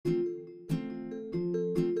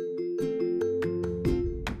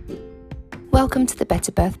Welcome to the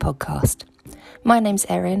Better Birth podcast. My name's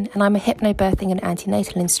Erin and I'm a hypnobirthing and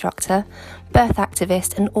antenatal instructor, birth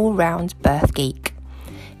activist and all-round birth geek.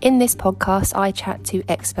 In this podcast, I chat to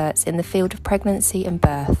experts in the field of pregnancy and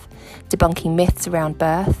birth, debunking myths around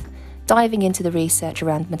birth, diving into the research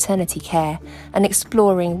around maternity care and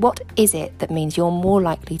exploring what is it that means you're more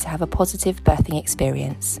likely to have a positive birthing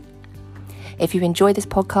experience. If you enjoy this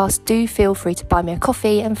podcast, do feel free to buy me a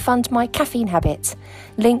coffee and fund my caffeine habit.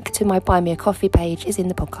 Link to my Buy Me a Coffee page is in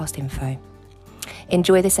the podcast info.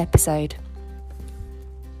 Enjoy this episode.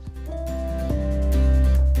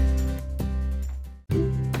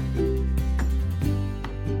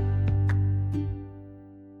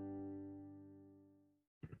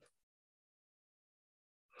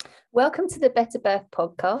 Welcome to the Better Birth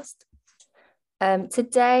podcast.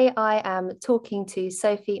 Today I am talking to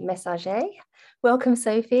Sophie Messager. Welcome,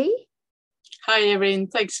 Sophie. Hi, Erin.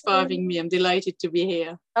 Thanks for having me. I'm delighted to be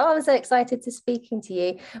here. Oh, I'm so excited to speaking to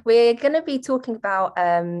you. We're going to be talking about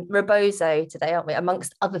Rebozo today, aren't we?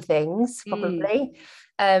 Amongst other things, probably.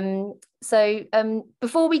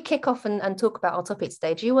 Before we kick off and talk about our topic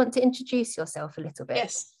today, do you want to introduce yourself a little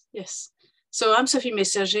bit? Yes. So I'm Sophie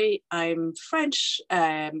Messager. I'm French.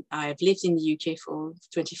 I've lived in the UK for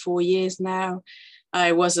 24 years now.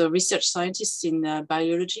 I was a research scientist in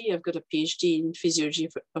biology. I've got a PhD in physiology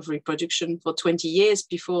of reproduction for 20 years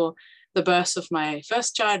before the birth of my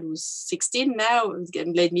first child, who was 16 now,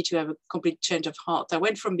 and led me to have a complete change of heart. I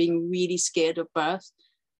went from being really scared of birth,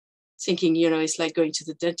 thinking, it's like going to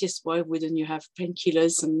the dentist. Why wouldn't you have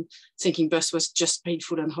painkillers? And thinking birth was just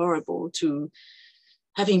painful and horrible, to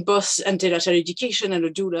having both antenatal education and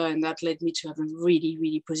a doula, and that led me to have a really,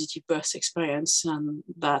 really positive birth experience. And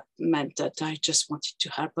that meant that I just wanted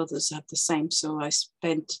to help others have the same. So I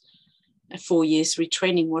spent 4 years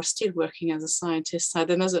retraining while still working as a scientist. I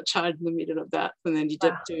had another child in the middle of that, and ended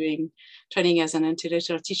up doing training as an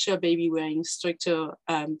antenatal teacher, baby wearing instructor,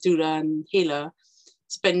 doula and healer.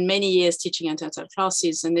 Spent many years teaching antenatal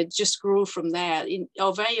classes, and it just grew from there.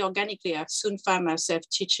 Very organically, I soon found myself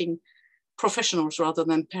teaching professionals rather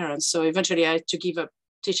than parents. So eventually I had to give up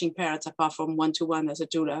teaching parents apart from one-to-one as a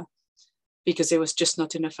doula, because there was just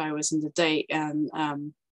not enough hours in the day. And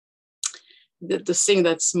the thing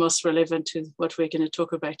that's most relevant to what we're going to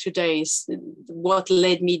talk about today is what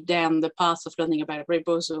led me down the path of learning about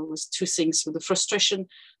Rebozo was two things. So the frustration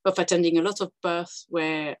of attending a lot of births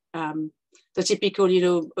where the typical,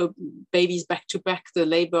 babies back to back, the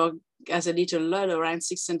labor has a little lull around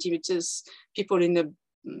 6 centimeters. People in the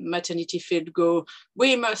maternity field go,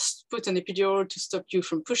 we must put an epidural to stop you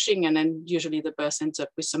from pushing, and then usually the birth ends up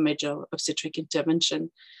with some major obstetric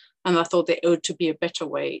intervention. And I thought there ought to be a better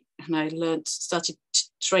way, and I started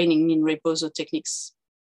training in Rebozo techniques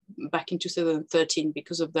back in 2013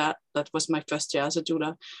 because of that. That was my first year as a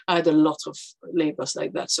doula. I had a lot of labors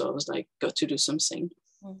like that, so I was like, got to do something.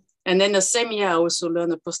 And then the same year I also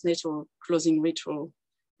learned a postnatal closing ritual,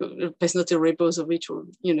 postnatal Rebozo ritual,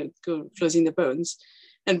 closing the bones.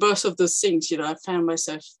 And both of those things, I found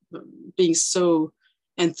myself being so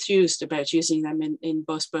enthused about using them in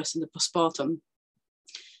both birth and the postpartum,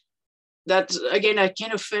 that again, I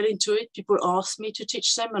kind of fell into it. People asked me to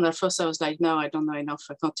teach them. And at first I was like, no, I don't know enough.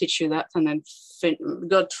 I can't teach you that. And then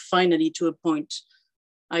got finally to a point.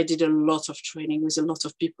 I did a lot of training with a lot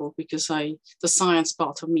of people because the science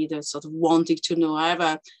part of me, that sort of wanting to know, I have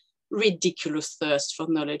a ridiculous thirst for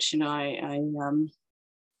knowledge.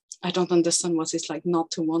 I don't understand what it's like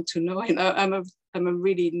not to want to know. I'm a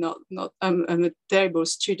terrible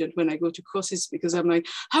student when I go to courses, because I'm like,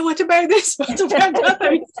 what about this? What about that? I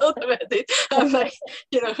haven't thought about it. I'm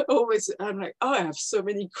like, I have so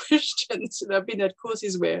many questions. And I've been at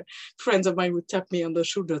courses where friends of mine would tap me on the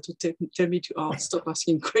shoulder to tell me to stop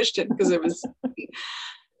asking questions, because it was.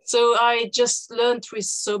 So I just learned with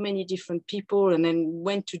so many different people, and then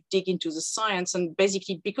went to dig into the science. And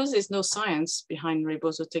basically, because there's no science behind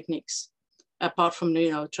Rebozo techniques, apart from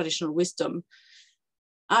traditional wisdom,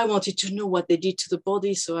 I wanted to know what they did to the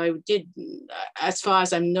body. So I did, as far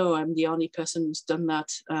as I know, I'm the only person who's done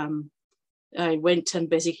that. I went and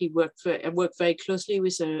basically worked very closely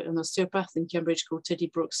with an osteopath in Cambridge called Teddy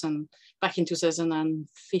Brooks. And back in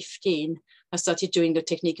 2015, I started doing the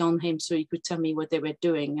technique on him so he could tell me what they were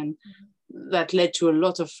doing. And that led to a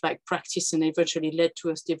lot of practice, and eventually led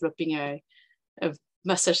to us developing a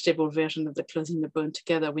massage table version of the closing the bone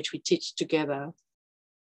together, which we teach together.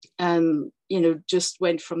 And, just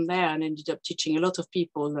went from there and ended up teaching a lot of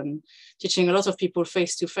people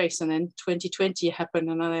face to face. And then 2020 happened,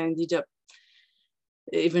 and I ended up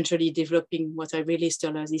eventually developing what I released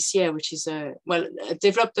earlier this year, which is I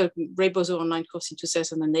developed a Rebozo online course in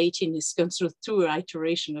 2018. It's gone through 2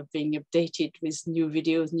 iterations of being updated with new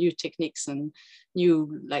videos, new techniques, and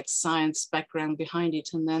new like science background behind it.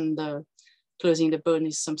 And then the Closing the Bone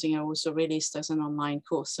is something I also released as an online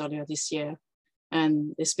course earlier this year.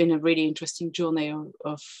 And it's been a really interesting journey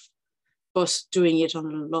of both doing it on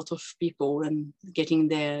a lot of people and getting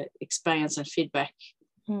their experience and feedback.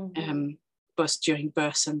 Both during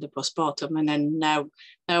birth and the postpartum. And then now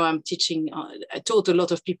I'm teaching, I taught a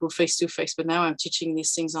lot of people face to face, but now I'm teaching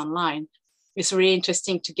these things online. It's really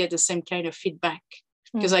interesting to get the same kind of feedback,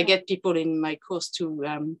 because I get people in my course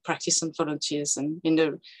to practice on volunteers, and in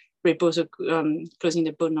the Rebozo Closing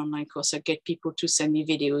the Bone online course, I get people to send me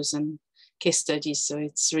videos and case studies. So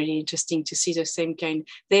it's really interesting to see the same kind,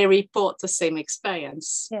 they report the same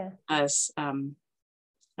experience as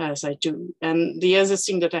I do. And the other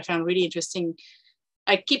thing that I found really interesting,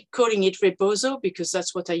 I keep calling it Rebozo because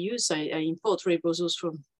that's what I use. I import Rebozos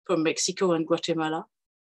from Mexico and Guatemala.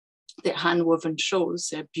 They're hand-woven shawls.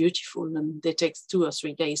 They're beautiful, and they take 2 or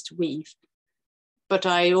 3 days to weave. But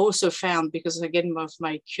I also found, because again of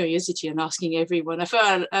my curiosity and asking everyone, after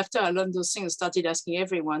I learned those things, I started asking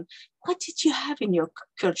everyone, what did you have in your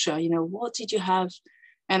culture? What did you have?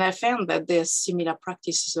 And I found that there's similar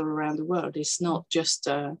practices all around the world. It's not just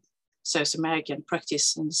a South American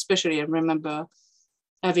practice. And especially I remember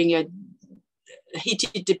having a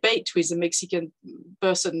heated debate with a Mexican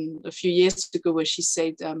person a few years ago where she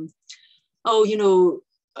said,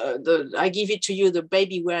 I give it to you, the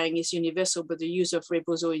baby wearing is universal, but the use of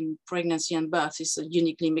Rebozo in pregnancy and birth is a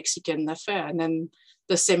uniquely Mexican affair. And then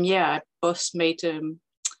the same year, I both made a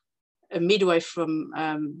midwife from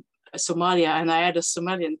Somalia, and I had a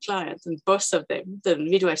Somalian client, and both of them, the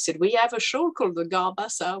midwife said, we have a shawl called the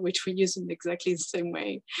garbasa, which we use in exactly the same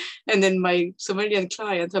way. And then my Somalian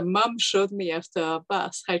client, her mom showed me after her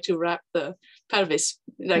birth how to wrap the pelvis.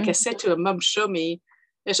 Like I said to her, mom, show me.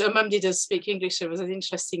 Her mom didn't speak English. It was an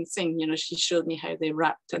interesting thing, she showed me how they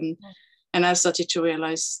wrapped. And I started to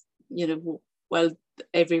realize,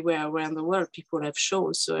 everywhere around the world, people have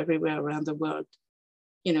shawls. So everywhere around the world,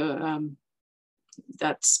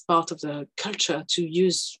 that's part of the culture to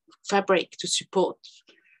use fabric to support,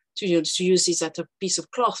 to use this as a piece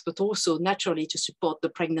of cloth, but also naturally to support the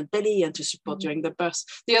pregnant belly and to support during the birth.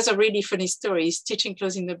 The other really funny story is teaching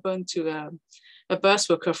Closing the Bone to a birth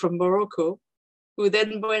worker from Morocco, who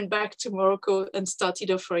then went back to Morocco and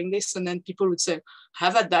started offering this. And then people would say,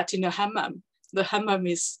 have had that in a hammam. The hammam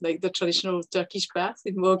is like the traditional Turkish bath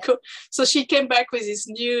in Morocco. So she came back with this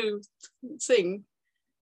new thing.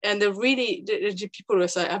 And the people were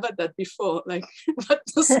saying, I've had that before, like, but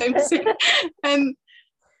the same thing.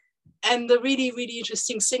 And the really, really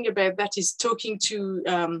interesting thing about that is talking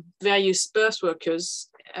to various birth workers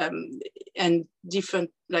and different,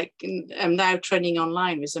 I'm now training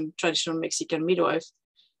online with a traditional Mexican midwife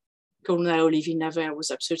called Olivia Navarre, was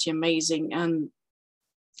absolutely amazing. And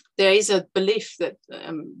there is a belief that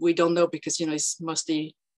we don't know because, it's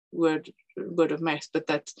mostly word of mouth, but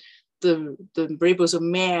that the Rebozo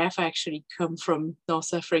may have actually come from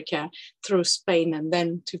North Africa through Spain and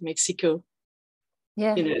then to Mexico.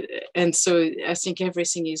 Yeah. And so I think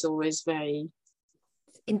everything is always very,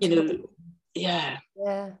 Yeah.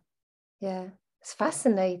 It's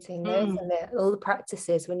fascinating, though, isn't it? All the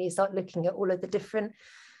practices, when you start looking at all of the different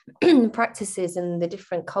practices and the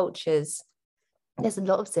different cultures, there's a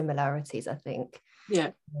lot of similarities, I think. Yeah.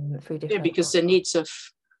 Through different because the needs of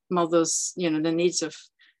mothers, the needs of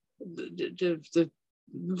the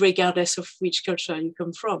regardless of which culture you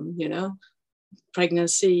come from,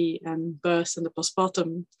 pregnancy and birth and the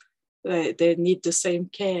postpartum, they need the same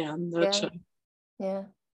care and nurture. Yeah.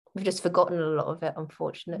 We've just forgotten a lot of it,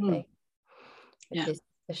 unfortunately, which is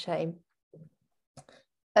a shame.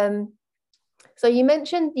 So you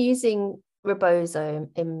mentioned using Rebozo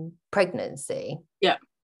in pregnancy. Yeah.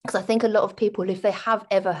 Because I think a lot of people, if they have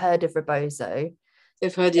ever heard of Rebozo,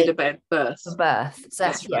 they've heard it about birth. So,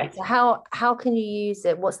 right. So how can you use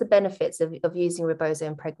it? What's the benefits of using Rebozo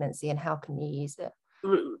in pregnancy, and how can you use it?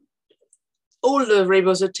 All the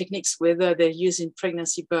Rebozo techniques, whether they're used in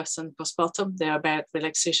pregnancy, birth, and postpartum, they're about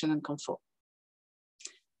relaxation and comfort.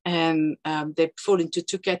 And they fall into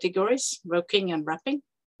 2 categories: rocking and wrapping.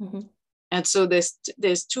 And so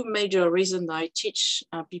there's 2 major reasons I teach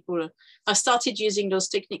people. I started using those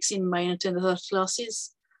techniques in my antenatal health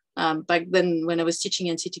classes. Back then, when I was teaching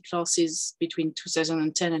NCT classes between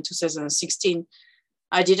 2010 and 2016,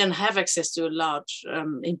 I didn't have access to a large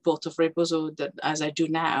import of Rebozo that as I do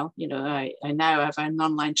now. I now have an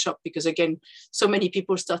online shop because, again, so many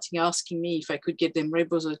people starting asking me if I could get them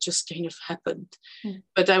Rebozo. It just kind of happened.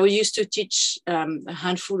 But I used to teach a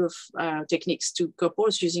handful of techniques to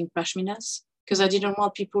couples using pashminas because I didn't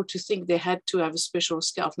want people to think they had to have a special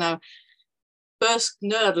scarf. Now, birth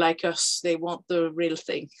nerd like us, they want the real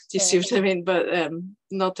thing. Do you see what I mean? But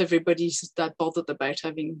not everybody's that bothered about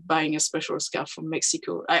buying a special scarf from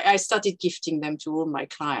Mexico. I started gifting them to all my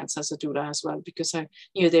clients as a doula as well because I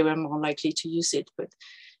knew they were more likely to use it. But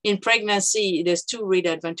in pregnancy, there's two real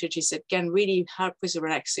advantages that can really help with the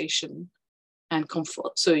relaxation and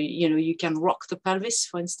comfort. So, you can rock the pelvis,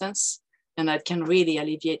 for instance, and that can really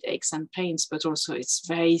alleviate aches and pains, but also it's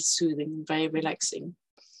very soothing, very relaxing.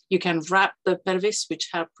 You can wrap the pelvis, which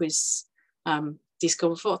help with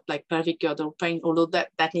discomfort, like pelvic girdle pain, although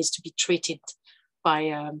that needs to be treated by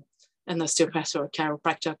an osteopath or a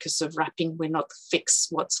chiropractor because the wrapping will not fix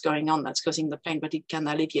what's going on that's causing the pain, but it can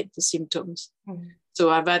alleviate the symptoms. So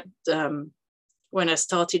I've had, when I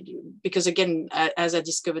started, because again, as I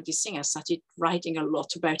discovered this thing, I started writing a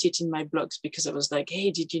lot about it in my blogs because I was like,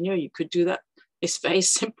 hey, did you know you could do that? It's very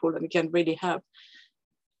simple and it can really help.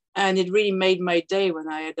 And it really made my day when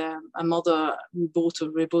I had a mother who bought a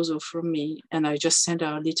Rebozo from me and I just sent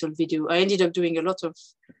her a little video. I ended up doing a lot of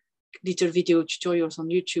little video tutorials on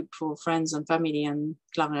YouTube for friends and family and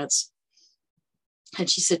clients. And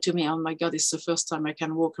she said to me, oh my God, it's the first time I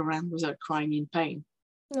can walk around without crying in pain.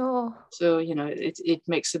 Oh. So, it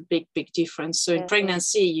makes a big, big difference. So in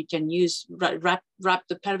pregnancy, you can use, wrap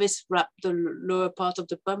the pelvis, wrap the lower part of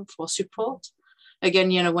the bump for support.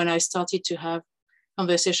 Again, when I started to have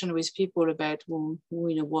conversation with people about,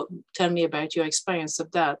 tell me about your experience of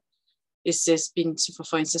that. There's been,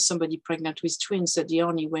 for instance, somebody pregnant with twins, that the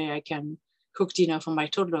only way I can cook dinner for my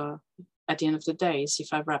toddler at the end of the day is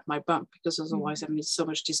if I wrap my bump, because otherwise I'm in so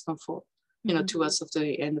much discomfort, towards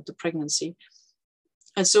the end of the pregnancy.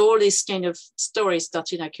 And so all these kind of stories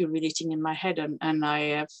started accumulating in my head. And I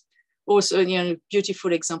have also, a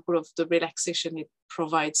beautiful example of the relaxation it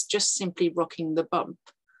provides, just simply rocking the bump.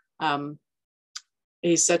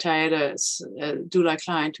 Is that I had a doula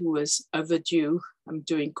client who was overdue. I'm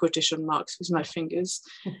doing quotation marks with my fingers,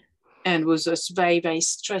 and was just very, very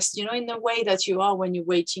stressed, in the way that you are when you're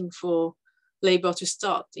waiting for labor to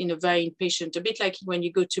start, in a very impatient, a bit like when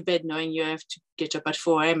you go to bed knowing you have to get up at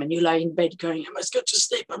 4 a.m. and you lie in bed going, I must go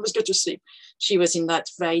to sleep. She was in that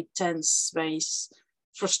very tense, very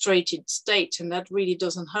frustrated state, and that really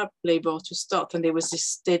doesn't help labor to start. And there was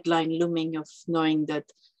this deadline looming of knowing that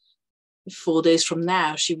 4 days from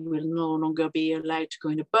now she will no longer be allowed to go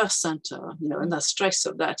in a birth center, and that stress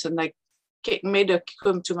of that. And I made her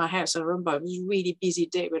come to my house. I remember it was a really busy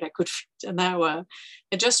day, but I could fit an hour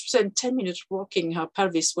and just spend 10 minutes walking her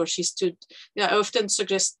pelvis where she stood. I often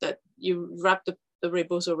suggest that you wrap the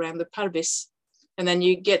Rebozo around the pelvis, and then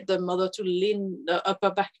you get the mother to lean the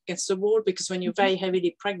upper back against the wall, because when you're very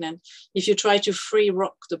heavily pregnant, if you try to free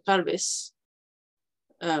rock the pelvis,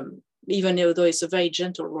 even though it's a very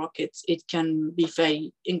gentle rock, it can be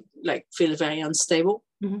feel very unstable.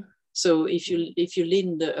 Mm-hmm. So if you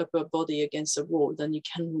lean the upper body against the wall, then you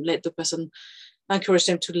can let the person, encourage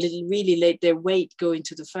them to really let their weight go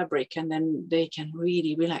into the fabric, and then they can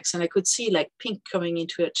really relax. And I could see pink coming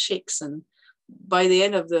into her cheeks, and by the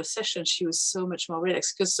end of the session, she was so much more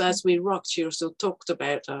relaxed, because as we rocked, she also talked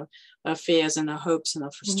about her fears and her hopes and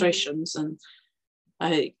her frustrations, and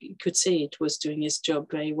I could see it was doing its job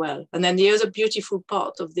very well. And then the other beautiful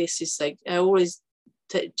part of this is I always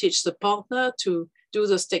teach the partner to do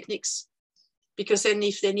those techniques, because then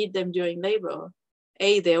if they need them during labor,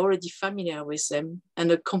 they're already familiar with them, and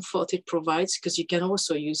the comfort it provides, because you can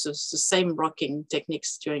also use the same rocking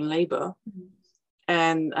techniques during labor. Mm-hmm.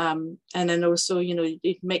 And then also,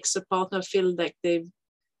 it makes the partner feel like they're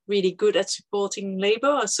really good at supporting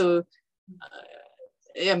labor. So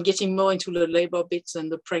I'm getting more into the labor bits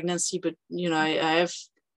and the pregnancy, but I have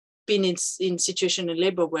been in situation in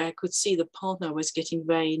labor where I could see the partner was getting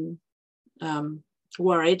very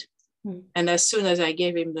worried. Mm. And as soon as I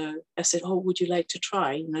gave him I said, oh, would you like to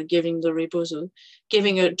try? Giving the Rebozo,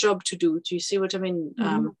 giving a job to do. Do you see what I mean?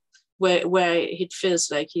 Mm-hmm. Where it feels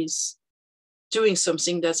like he's doing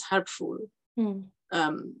something that's helpful. Mm.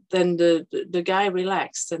 Then the guy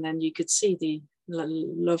relaxed, and then you could see the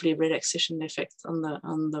lovely relaxation effect on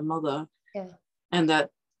the mother. Yeah. And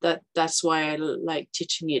that's why I like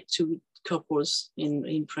teaching it to couples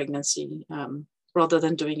in pregnancy, rather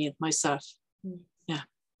than doing it myself. Mm.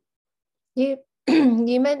 Yeah.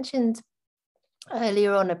 You mentioned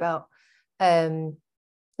earlier on about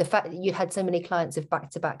the fact that you had so many clients with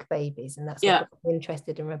back-to-back babies, and that's what got you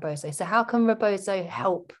interested in Rebozo. So how can Rebozo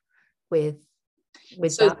help with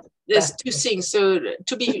so that? There's two things. So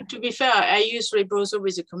to be fair, I use Rebozo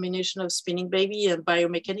with a combination of spinning baby and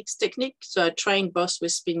biomechanics technique. So I trained both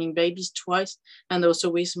with spinning babies twice, and also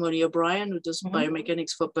with Molly O'Brien, who does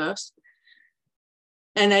biomechanics for birth.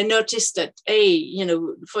 And I noticed that,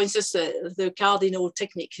 for instance, the cardinal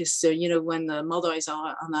technique is, when the mother is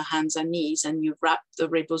on her hands and knees and you wrap the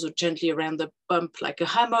Rebozo gently around the bump like a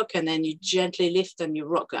hammock, and then you gently lift and you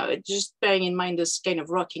rock out. Just bearing in mind this kind of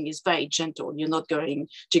rocking is very gentle. You're not going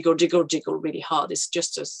jiggle, jiggle, jiggle really hard. It's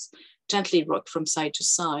just a gently rock from side to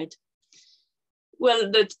side.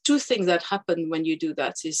 Well, the two things that happen when you do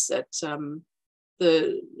that is that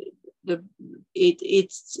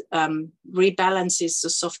it rebalances the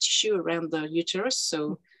soft tissue around the uterus.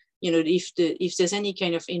 So, if there's any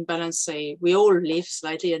kind of imbalance, say we all live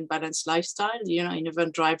slightly imbalanced lifestyle,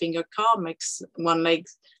 even driving a car makes one leg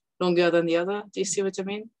longer than the other. Do you see what I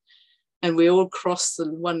mean? And we all cross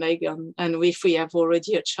the one leg, and if we have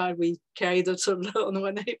already a child, we carry the toddler on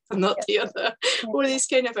one leg, but not the other. All these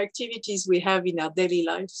kind of activities we have in our daily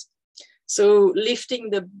lives. So lifting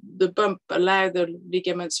the bump allow the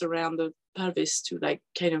ligaments around the pelvis to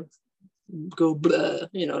kind of go blur,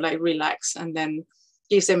 relax, and then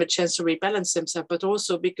gives them a chance to rebalance themselves. But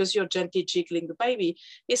also because you're gently jiggling the baby,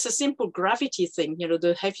 it's a simple gravity thing.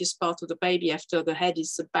 The heaviest part of the baby after the head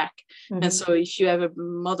is the back. And so if you have a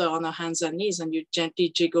mother on her hands and knees and you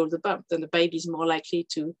gently jiggle the bump, then the baby is more likely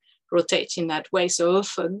to rotate in that way. So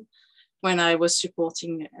often, when I was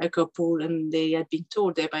supporting a couple and they had been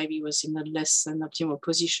told their baby was in a less than optimal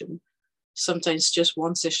position, sometimes just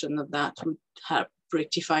one session of that would help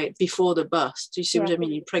rectify it before the birth. Do you see what I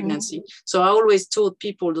mean? In pregnancy. So I always taught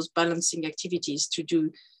people those balancing activities to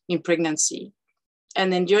do in pregnancy.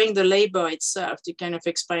 And then during the labor itself, the kind of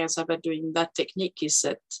experience I've had doing that technique is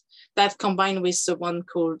that combined with the one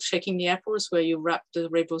called shaking the apples, where you wrap the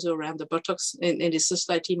Rebozo around the buttocks, and it's a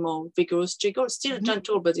slightly more vigorous jiggle, still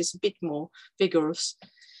gentle, but it's a bit more vigorous.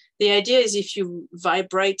 The idea is if you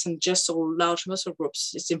vibrate and jostle large muscle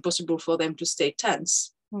groups, it's impossible for them to stay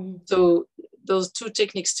tense. So those two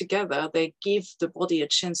techniques together, they give the body a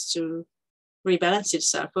chance to rebalance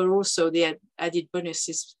itself, but also the added bonus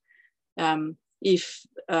is if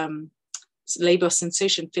labor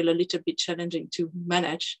sensation feel a little bit challenging to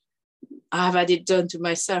manage, I've had it done to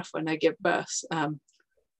myself when I give birth.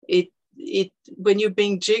 When you're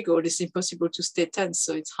being jiggled, it's impossible to stay tense.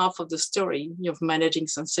 So it's half of the story of managing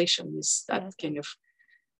sensation is that kind of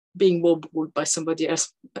being wobbled by somebody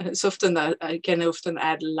else. It's often I can often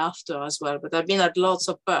add laughter as well. But I've been at lots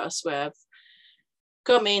of births where I've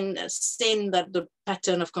come in, seen that the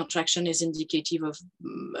pattern of contraction is indicative of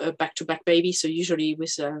a back-to-back baby. So usually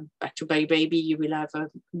with a back-to-back baby, you will have a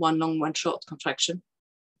one long, one short contraction.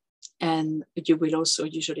 And you will also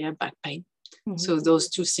usually have back pain. So those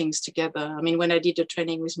two things together. I mean, when I did the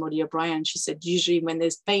training with Molly O'Brien, she said usually when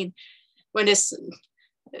there's pain, when there's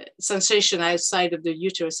sensation outside of the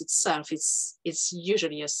uterus itself, it's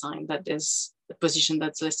usually a sign that there's a position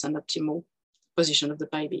that's less than optimal position of the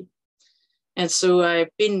baby. And so I've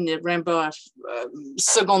been, remember,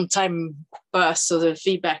 second time birth, so the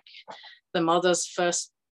feedback, the mother's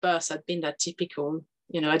first birth had been that typical.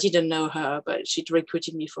 I didn't know her, but she'd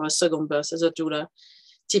recruited me for a second birth as a doula.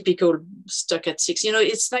 Typical stuck at 6.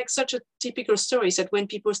 It's like such a typical story that when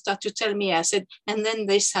people start to tell me, I said, and then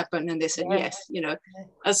this happened, and they said, yes,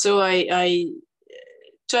 And so I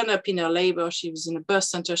turned up in her labor. She was in a birth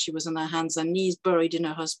center. She was on her hands and knees, buried in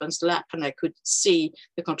her husband's lap, and I could see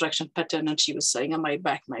the contraction pattern. And she was saying, oh, my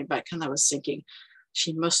back. And I was thinking,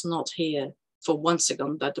 she must not hear for 1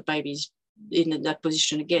 second that the baby's in that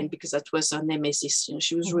position again, because that was her nemesis.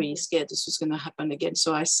 She was really scared this was going to happen again.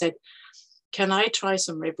 So I said, can I try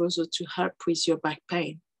some Rebozo to help with your back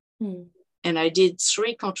pain? And I did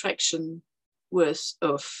 3 contraction worth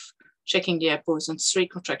of checking the apples and 3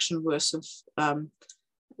 contraction worth of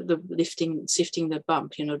the shifting the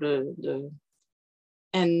bump, and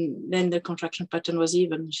then the contraction pattern was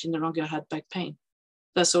even. She no longer had back pain.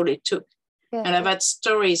 That's all it took. And I've had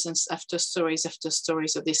stories and after stories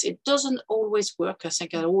of this. It doesn't always work. I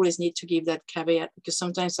think I always need to give that caveat, because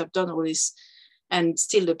sometimes I've done all this and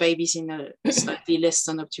still the baby's in a slightly less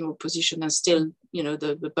than optimal position, and still,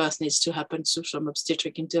 the birth needs to happen through some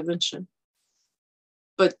obstetric intervention.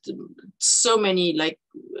 But so many,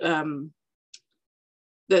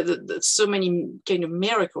 so many kind of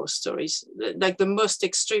miracle stories, like the most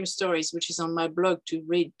extreme stories, which is on my blog to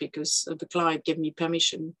read because the client gave me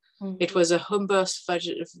permission. Mm-hmm. It was a home birth,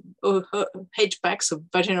 hedgeback, so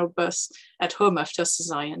vaginal birth at home after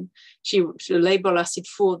cesarean. The labor lasted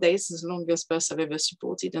 4 days, as longest birth I've ever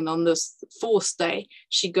supported. And on the 4th day,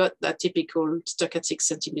 she got that typical stuck at 6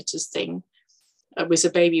 centimeters thing with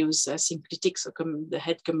a baby who's synclitic, so the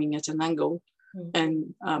head coming at an angle. Mm-hmm.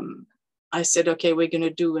 And I said, okay, we're going to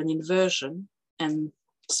do an inversion and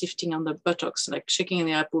shifting on the buttocks, like shaking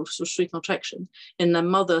the apple through 3 contractions. And the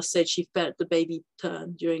mother said she felt the baby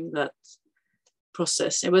turn during that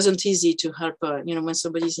process. It wasn't easy to help her. You know, when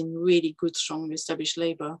somebody's in really good, strong, established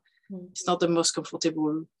labor, it's not the most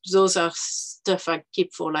comfortable. Those are stuff I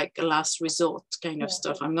keep for like a last resort kind of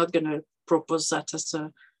stuff. I'm not going to propose that as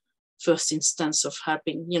a first instance of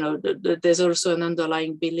helping. You know, there's also an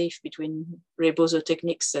underlying belief between Rebozo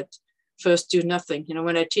techniques that first do nothing. You know,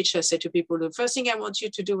 when I teach, I say to people, the first thing I want you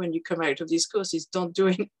to do when you come out of this course is don't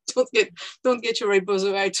get your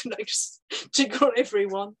Rebozo out to like jiggle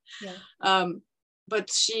everyone. Yeah.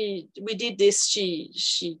 But we did this.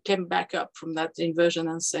 She came back up from that inversion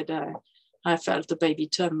and said, I felt the baby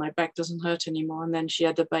turn. My back doesn't hurt anymore. And then she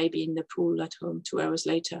had the baby in the pool at home 2 hours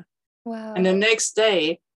later. Wow. And the next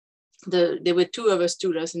day, there were 2 of us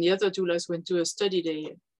doulas, and the other doulas went to a study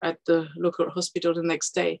day at the local hospital the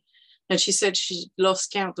next day. And she said she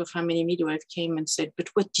lost count of how many midwives came and said, but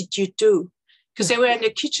what did you do? Because they were in the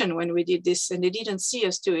kitchen when we did this and they didn't see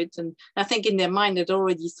us do it. And I think in their mind, they'd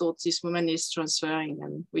already thought this woman is transferring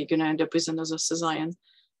and we're going to end up with another cesarean.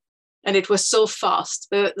 And it was so fast.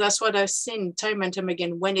 That's what I've seen time and time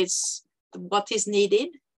again. When it's what is needed,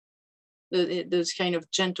 this kind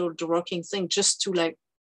of gentle rocking thing, just to like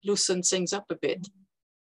loosen things up a bit,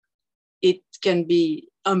 it can be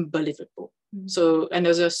unbelievable. So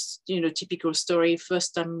another, typical story,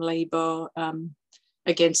 first time labor,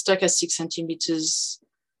 again, stuck at 6 centimeters,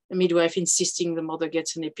 the midwife insisting the mother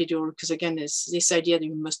gets an epidural, because again, it's this idea that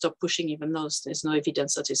you must stop pushing even though there's no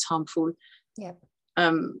evidence that it's harmful. Yeah.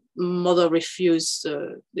 Mother refused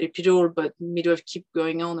the epidural, but midwife keep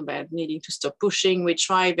going on about needing to stop pushing. We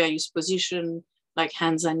try various positions, like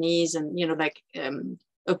hands and knees, and,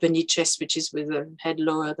 open knee chest, which is with the head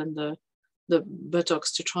lower than the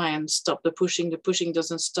buttocks, to try and stop the pushing. The pushing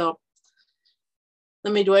doesn't stop.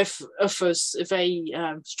 The midwife offers very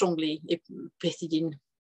strongly pethidine,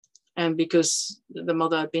 and because the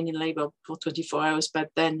mother had been in labor for 24 hours back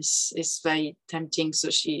then, it's very tempting, so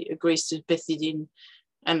she agrees to pethidine.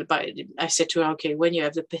 And I said to her, okay, when you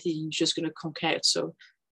have the pethidine, you're just going to conk out, so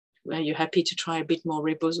are you happy to try a bit more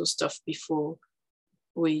Rebozo stuff before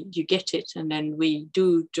you get it? And then we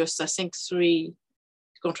do just, I think, 3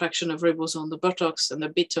 contraction of Rebozo on the buttocks and a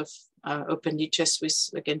bit of open knee chest with,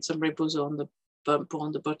 again, some Rebozo on the bump or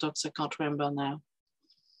on the buttocks. I can't remember now.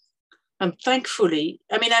 And thankfully,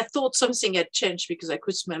 I thought something had changed because I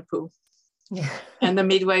could smell poo. Yeah. And the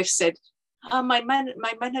midwife said,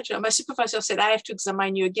 my supervisor said, I have to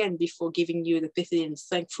examine you again before giving you the pethidine.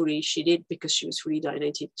 Thankfully, she did, because she was fully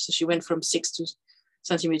dilated. So she went from 6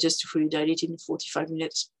 centimeters to fully dilated in 45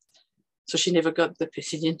 minutes. So she never got the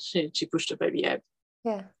pethidine. She pushed the baby out.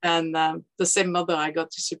 Yeah. And the same mother I got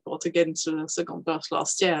to support again to the second birth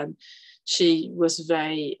last year, and she was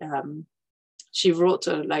very, she wrote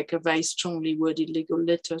a very strongly worded legal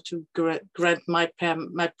letter to grant my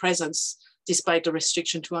presence despite the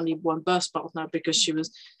restriction to only one birth partner, because she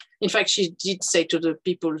was, in fact, she did say to the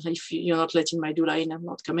people, if you're not letting my doula in, I'm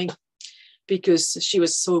not coming, because she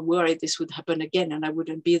was so worried this would happen again and I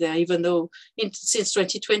wouldn't be there, even though since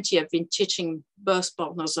 2020, I've been teaching birth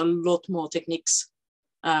partners a lot more techniques.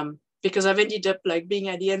 Because I've ended up being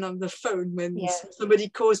at the end of the phone when somebody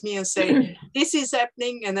calls me and say, this is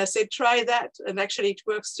happening. And I said, try that. And actually it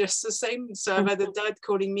works just the same. So I've had a dad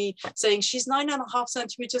calling me saying she's 9.5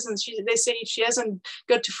 centimeters. And they say if she hasn't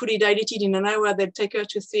got to fully dilated in an hour, they'd take her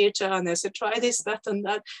to theater. And I said, try this, that, and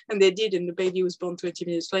that. And they did. And the baby was born 20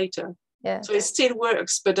 minutes later. Yeah. So it still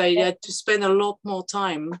works, but I had to spend a lot more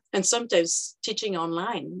time, and sometimes teaching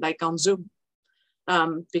online, like on Zoom.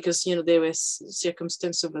 Because there was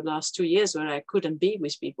circumstances over the last 2 years where I couldn't be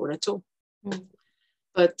with people at all.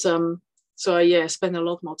 But so I spend a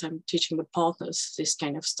lot more time teaching the partners this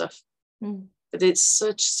kind of stuff. But it's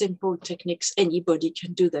such simple techniques, anybody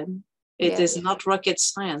can do them. It is not rocket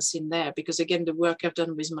science in there, because again, the work I've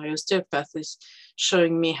done with my osteopath is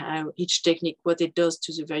showing me how each technique, what it does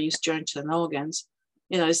to the various joints and organs.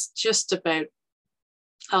 It's just about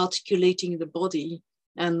articulating the body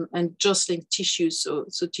and jostling tissues so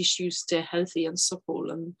tissues stay healthy and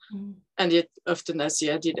supple, and yet often has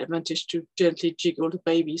the added advantage to gently jiggle the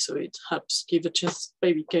baby, so it helps give the chest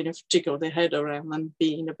baby kind of jiggle their head around and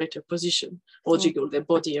be in a better position, or jiggle their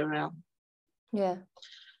body around. Yeah.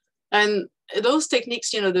 And those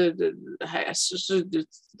techniques, you know, the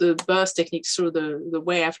birth techniques, through the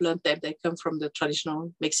way I've learned them, they come from the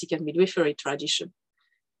traditional Mexican midwifery tradition.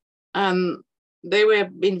 They were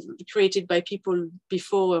being created by people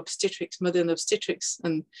before obstetrics, modern obstetrics.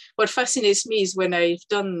 And what fascinates me is when I've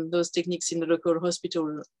done those techniques in the local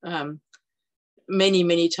hospital,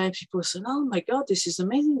 many times people say, "Oh my God, this is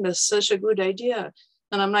amazing. That's such a good idea."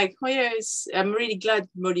 And I'm like, "Oh yeah, I'm really glad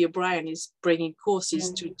Molly O'Brien is bringing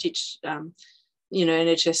courses to teach, you know,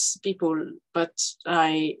 NHS people." But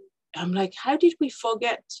I'm like, how did we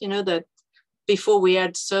forget, you know, that before we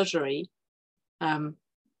had surgery,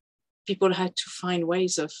 people had to find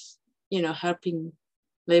ways of, you know, helping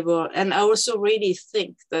labor. And I also really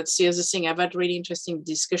think that's the other thing. I've had really interesting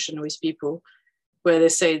discussion with people where they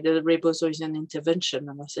say the Rebozo is an intervention.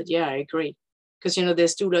 And I said, yeah, I agree. Because, you know,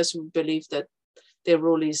 there's doulas who believe that their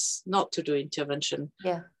role is not to do intervention.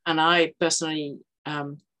 Yeah. And I personally, I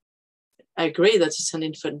agree that it's an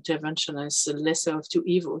intervention and it's the lesser of two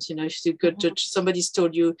evils. You know, if you go to, somebody's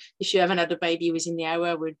told you, if you haven't had a baby within the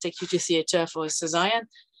hour, we'll take you to theatre for a cesarean.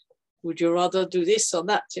 Would you rather do this or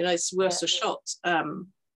that? You know, it's worth a shot.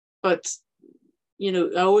 But, you know,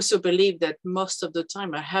 I also believe that most of the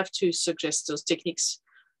time I have to suggest those techniques.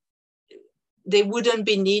 They wouldn't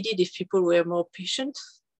be needed if people were more patient.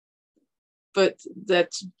 But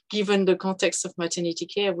that given the context of maternity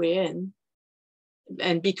care we're in,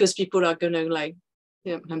 and because people are going to like,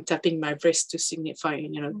 you know, I'm tapping my wrist to signify,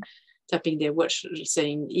 you know, tapping their watch,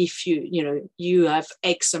 saying if you have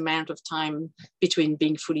X amount of time between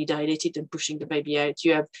being fully dilated and pushing the baby out,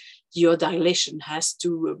 you have your dilation has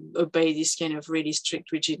to obey this kind of really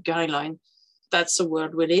strict, rigid guideline. That's the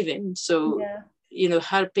world we live in. So, you know,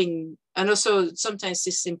 helping, and also sometimes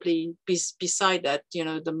it's simply beside that, you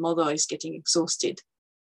know, the mother is getting exhausted,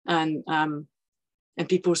 and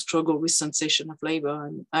people struggle with sensation of labor.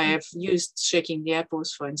 And I have used shaking the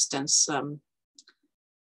apples, for instance,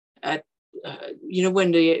 at you know,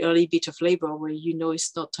 when the early bit of labor, where you know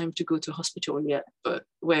it's not time to go to hospital yet, but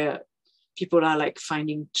where people are like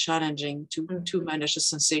finding challenging to manage the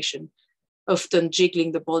sensation, often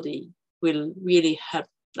jiggling the body will really help.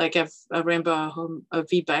 Like I remember a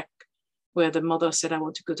VBAC where the mother said, "I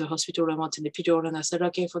want to go to hospital, I want an epidural," and I said,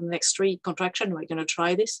 "Okay, for the next 3 contractions, we're going to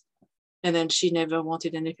try this." And then she never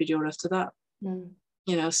wanted an epidural after that.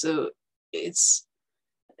 You know, so it's,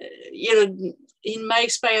 you know, in my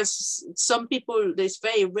experience, some people, it's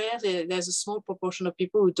very rare, there's a small proportion of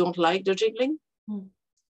people who don't like the jiggling.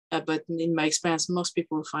 But in my experience, most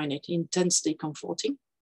people find it intensely comforting.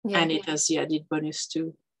 And it has the added bonus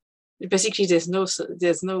too. Basically, there's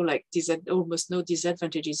no like almost no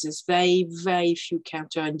disadvantages. There's very, very few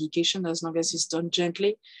counterindications as long as it's done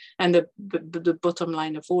gently. And the bottom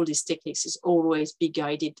line of all these techniques is always be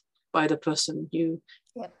guided by the person.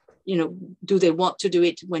 You know, do they want to do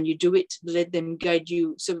it? When you do it, let them guide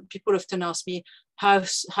you. So people often ask me, how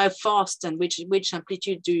fast and which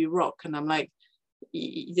amplitude do you rock? And I'm like,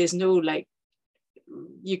 there's no like,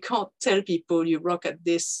 you can't tell people you rock at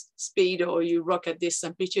this speed or you rock at this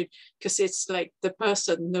amplitude, because it's like the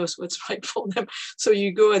person knows what's right for them. So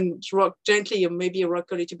you go and rock gently, or maybe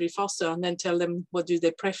rock a little bit faster, and then tell them what do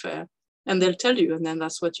they prefer, and they'll tell you, and then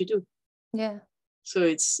that's what you do. So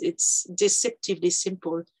it's deceptively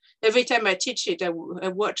simple. Every time I teach it, I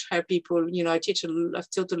watch how people, you know, I've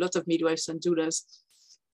taught a lot of midwives and doulas.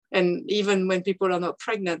 And even when people are not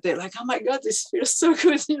pregnant, they're like, "Oh my God, this feels so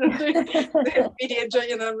good." You know, they really enjoy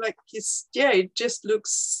it. And I'm like, it just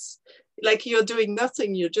looks like you're doing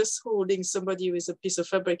nothing. You're just holding somebody with a piece of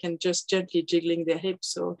fabric and just gently jiggling their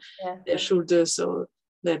hips or their shoulders or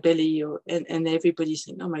their belly, and everybody's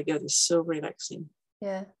saying, "Oh my God, it's so relaxing."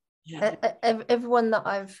 Everyone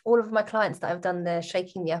all of my clients that I've done their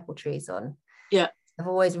shaking the apple trees on, I've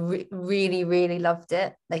always really, really loved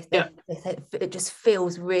it. They say it just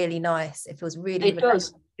feels really nice. It feels really. It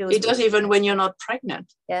does. It does even when you're not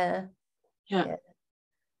pregnant. Yeah.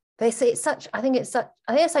 They say it's such. I think it's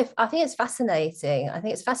fascinating. I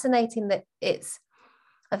think it's fascinating that it's.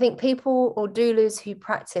 I think people or doulas who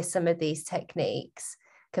practice some of these techniques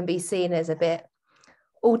can be seen as a bit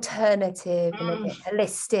alternative and a bit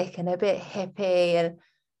holistic and a bit hippie,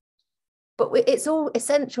 but it's all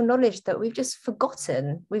essential knowledge that we've just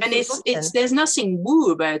forgotten. There's nothing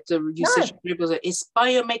woo about the usage of Rebozo. It's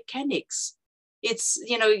biomechanics. it's,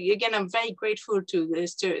 again, I'm very grateful to the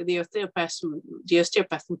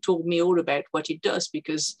osteopath who told me all about what it does,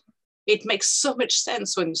 because it makes so much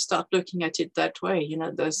sense when you start looking at it that way.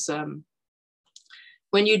 There's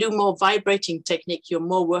when you do more vibrating technique, you're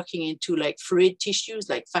more working into like fluid tissues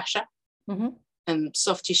like fascia, and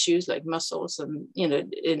soft tissues like muscles, and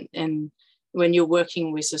and when you're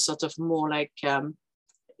working with a sort of more like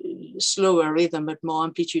slower rhythm but more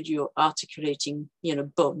amplitude, you're articulating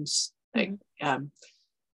bones, like and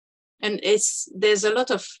there's a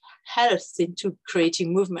lot of health into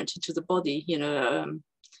creating movement into the body.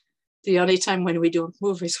 The only time when we don't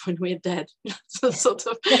move is when we're dead. So sort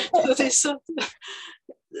of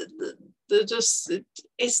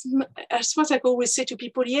it's what I always say to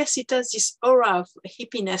people. Yes, it has this aura of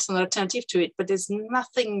hippiness and alternative to it, but there's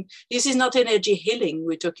nothing. This is not energy healing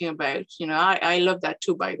we're talking about. I love that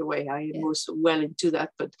too, by the way. I am also well into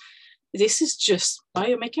that, but this is just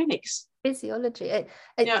biomechanics, physiology.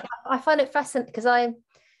 I find it fascinating because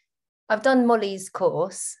I've done Molly's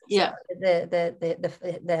course, the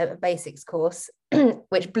basics course,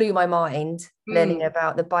 which blew my mind, learning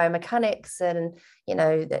about the biomechanics and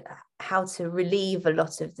how to relieve a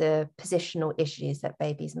lot of the positional issues that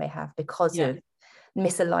babies may have because of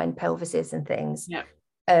misaligned pelvises and things.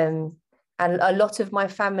 And a lot of my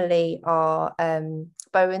family are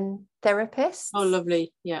Bowen therapists. Oh,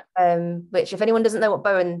 lovely. Yeah. Which, if anyone doesn't know what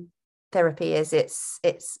Bowen therapy is, it's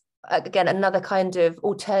again another kind of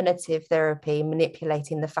alternative therapy,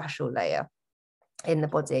 manipulating the fascial layer in the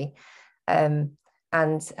body. And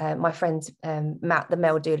my friend Matt, the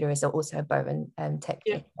male doula, is also a Bowen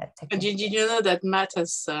technique. And did you know that Matt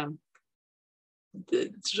has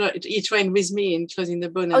he trained with me in Closing the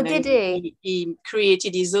Bone? And did he? He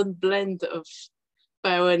created his own blend of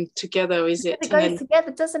Bowen together with it. It goes together,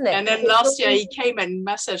 doesn't it? And then last year he came and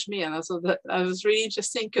massaged me, and I thought that was really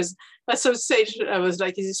interesting, because at some stage I was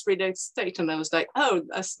like, is this relaxed state? And I was like, oh,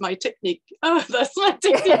 that's my technique. Oh, that's my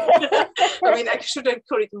technique. I mean, I shouldn't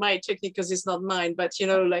call it my technique because it's not mine, but you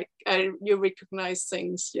recognize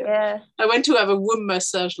things. Yeah. I went to have a womb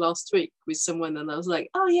massage last week with someone, and I was like,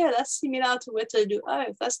 oh yeah, that's similar to what I do. Oh,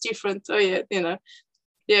 that's different. Oh yeah,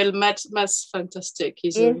 Yeah, Matt's fantastic.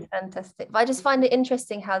 He's fantastic. But I just find it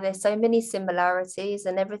interesting how there's so many similarities,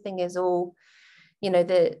 and everything is all,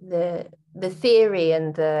 the theory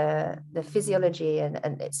and the physiology,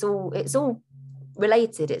 and it's all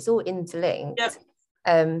related. It's all interlinked. Yep.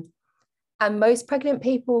 And most pregnant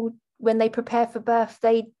people, when they prepare for birth,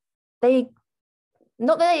 they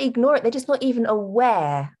not that they ignore it, they're just not even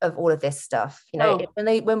aware of all of this stuff. When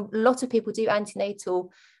a lot of people do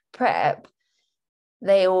antenatal prep,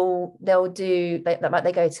 they go to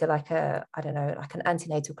like an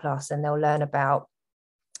antenatal class, and they'll learn about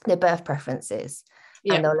their birth preferences,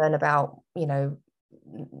 and they'll learn about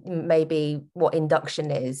maybe what induction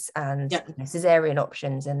is, and cesarean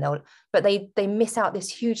options, and they miss out this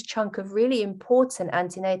huge chunk of really important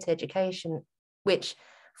antenatal education, which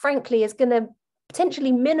frankly is going to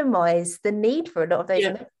potentially minimize the need for a lot of those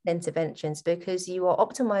interventions, because you are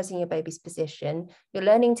optimizing your baby's position, you're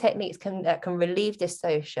learning techniques that can relieve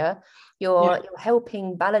dystocia, you're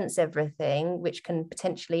helping balance everything, which can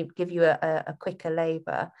potentially give you a quicker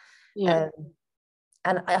labor.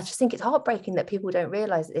 And I just think it's heartbreaking that people don't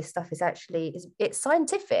realize that this stuff is actually it's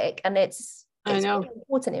scientific, and it's really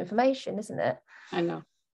important information, isn't it? I know.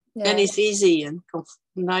 And it's easy and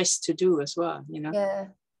nice to do as well,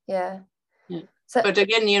 Yeah. So, but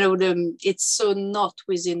again, it's so not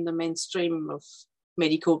within the mainstream of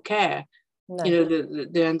medical care. No.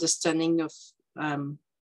 The understanding of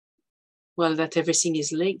that everything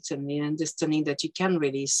is linked, and the understanding that you can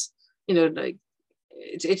release.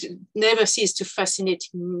 It never ceases to fascinate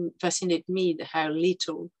me how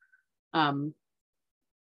little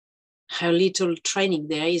training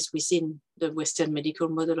there is within the Western medical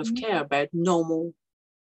model of care about normal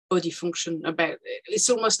body function. It's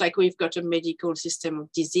almost like we've got a medical system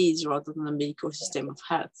of disease rather than a medical system of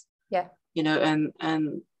health.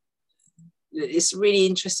 And it's really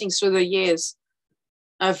interesting. Through the years,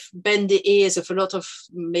 I've bent the ears of a lot of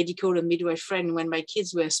medical and midwife friends. When my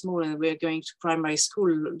kids were small and we were going to primary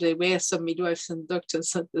school, there were some midwives and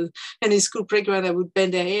doctors, and in school playground I would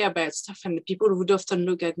bend their ear about stuff, and the people would often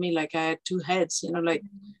look at me like I had two heads,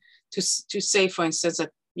 to say, for instance,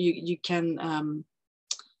 that you can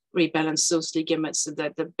rebalance those ligaments so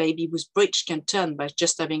that the baby whose breech can turn by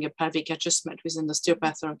just having a pelvic adjustment with an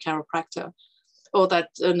osteopath or a chiropractor, or that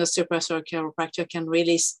an osteopath or a chiropractor can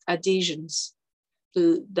release adhesions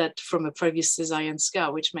that from a previous cesarean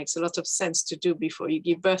scar, which makes a lot of sense to do before you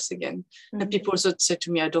give birth again. And people also said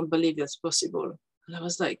to me, I don't believe that's possible. And I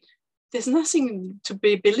was like, there's nothing to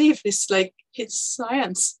be believed. It's like, it's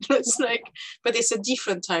science. It's like, but it's a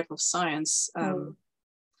different type of science.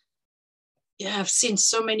 Yeah, I've seen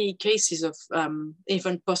so many cases of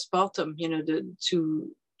even postpartum,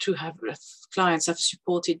 to have clients I've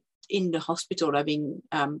supported in the hospital having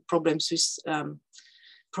problems with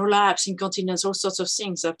prolapse, incontinence, all sorts of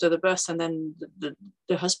things after the birth, and then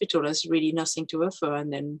the hospital has really nothing to offer,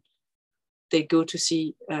 and then they go to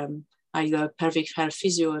see either a pelvic health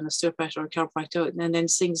physio, an osteopath, or a chiropractor, and then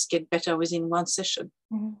things get better within one session.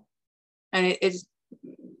 Mm-hmm. And it's,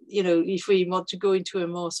 if we want to go into a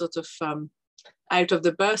more sort of out of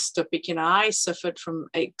the birth topic, I suffered from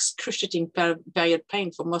excruciating period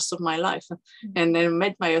pain for most of my life. Mm-hmm. And then I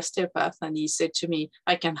met my osteopath, and he said to me,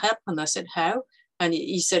 I can help. And I said, how? And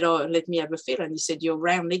he said, oh, let me have a feel. And he said, your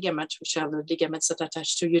round ligaments, which are the ligaments that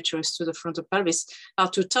attach to uterus to the frontal pelvis, are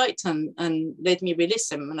too tight, and let me release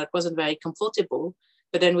them. And that wasn't very comfortable.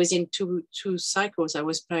 But then within two cycles, I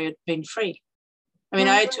was period pain-free. I mean,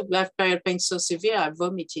 I had to have period pain so severe, I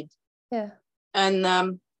vomited. Yeah.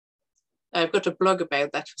 And I've got a blog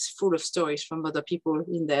about that. It's full of stories from other people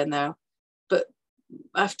in there now. But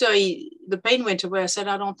after the pain went away, I said,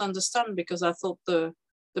 I don't understand, because I thought the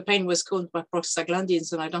pain was caused by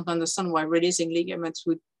prostaglandins, and I don't understand why releasing ligaments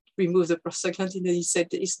would remove the prostaglandin. And he said,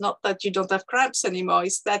 it's not that you don't have cramps anymore,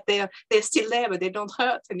 it's that they're still there, but they don't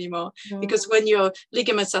hurt anymore. Mm. Because when your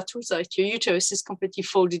ligaments are too tight, your uterus is completely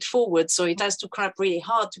folded forward, so it has to cramp really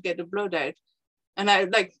hard to get the blood out. And I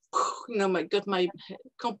my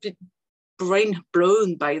complete brain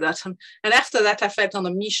blown by that. And after that, I felt on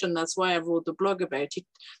a mission. That's why I wrote the blog about it,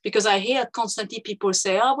 because I hear constantly people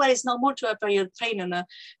say, oh, well, it's normal to have period pain, and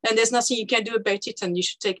there's nothing you can do about it, and you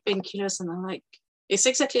should take painkillers. And I'm like, it's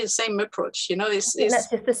exactly the same approach, It's that's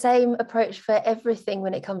just the same approach for everything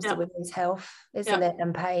when it comes to women's health, isn't it?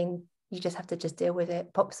 And pain. You just have to just deal with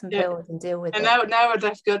it, pop some pills and deal with it. And now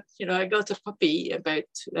I've got, I got a puppy about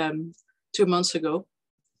 2 months ago.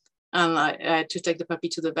 And I had to take the puppy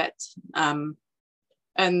to the vet. And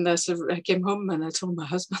so I came home and I told my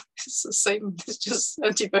husband, it's the same, it's just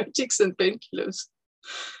antibiotics and painkillers.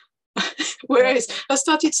 Whereas I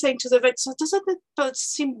started saying to the vet, so doesn't it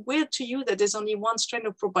seem weird to you that there's only one strain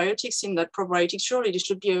of probiotics in that probiotic? Surely there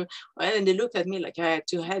should be and they looked at me like I had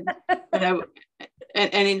two heads. and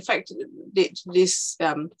in fact, this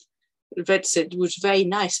vet said, it was very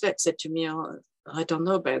nice vet, said to me, I don't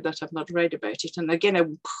know about that. I've not read about it. And again, I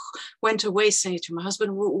went away saying to my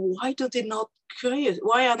husband, why are they not curious?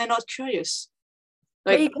 Why are they not curious?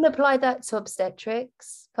 Like, but you can apply that to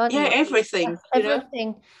obstetrics. Can't you? Everything.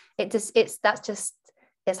 Everything. It's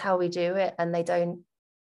how we do it, and they don't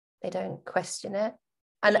question it.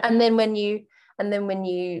 And then when you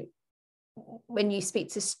speak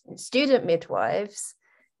to student midwives,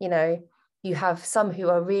 you have some who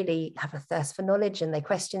are really have a thirst for knowledge, and they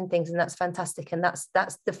question things, and that's fantastic, and that's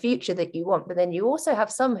the future that you want. But then you also have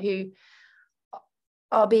some who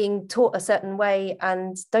are being taught a certain way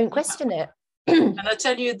and don't question it. And I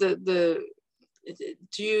tell you, do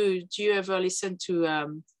you ever listen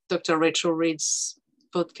to Dr. Rachel Reed's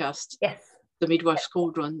podcast? Yes. The Midwife's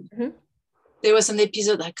Cauldron. Mm-hmm. There was an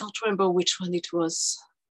episode, I can't remember which one it was,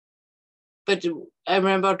 but I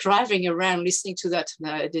remember driving around listening to that, and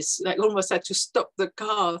I almost had to stop the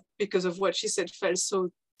car because of what she said felt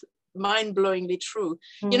so mind-blowingly true.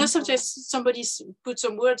 Mm-hmm. Sometimes somebody puts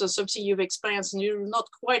some words on something you've experienced, and you not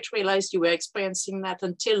quite realize you were experiencing that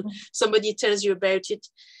until somebody tells you about it.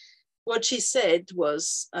 What she said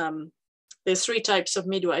was, there's 3 types of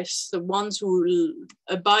midwives: the ones who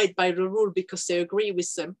abide by the rule because they agree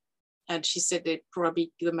with them, and she said they're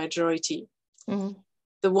probably the majority. Mm-hmm.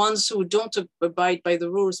 The ones who don't abide by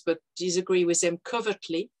the rules but disagree with them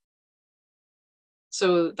covertly.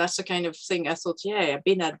 So that's the kind of thing I thought, I've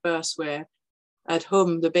been at birth where at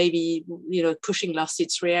home the baby, pushing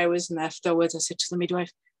lasted 3 hours, and afterwards I said to the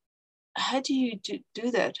midwife, how do you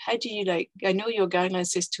do that? How do you I know your guideline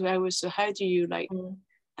says 2 hours, so how do you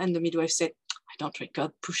And the midwife said, I don't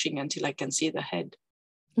regard pushing until I can see the head.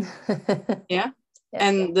 Yeah.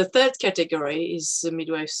 And the third category is the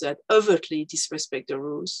midwives that overtly disrespect the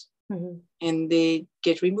rules, and they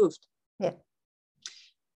get removed. Yeah.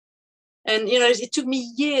 And, it took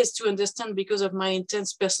me years to understand, because of my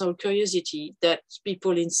intense personal curiosity, that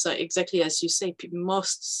people inside, exactly as you say,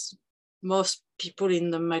 most people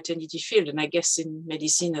in the maternity field, and I guess in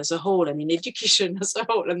medicine as a whole, and in education as a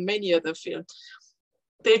whole, and many other fields,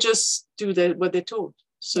 they just do what they're told.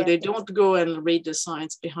 So they don't go and read the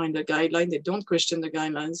science behind the guideline. They don't question the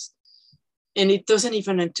guidelines. And it doesn't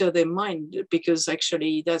even enter their mind, because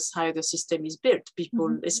actually that's how the system is built.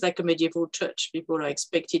 People, it's like a medieval church. People are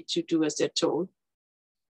expected to do as they're told.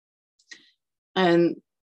 And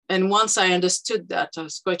once I understood that, it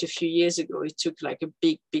was quite a few years ago, it took like a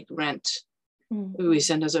big rant with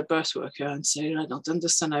another birth worker and said, I don't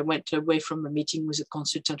understand. I went away from a meeting with a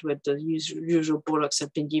consultant where the usual bollocks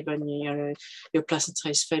had been given, your placenta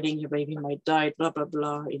is failing, your baby might die, blah, blah,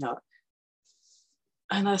 blah,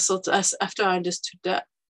 And I thought, after I understood that,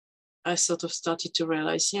 I sort of started to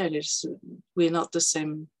realize, we're not the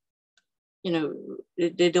same.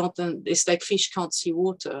 They don't, it's like fish can't see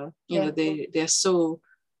water. They're so,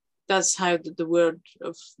 that's how the world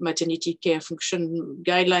of maternity care function.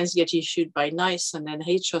 Guidelines get issued by NICE, and then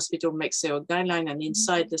each hospital makes their own guideline, and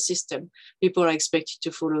inside the system, people are expected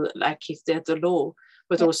to follow like if they're the law,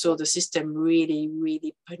 but also the system really,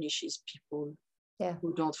 really punishes people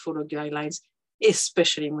who don't follow guidelines,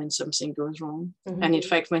 especially when something goes wrong. And in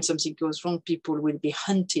fact, when something goes wrong, people will be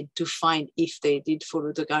hunted to find if they did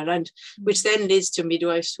follow the guidelines, which then leads to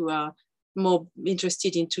midwives who are more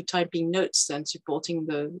interested into typing notes than supporting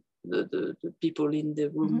the people in the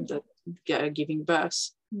room that are giving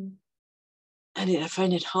birth. And I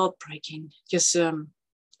find it heartbreaking because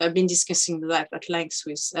I've been discussing that at length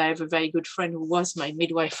with, I have a very good friend who was my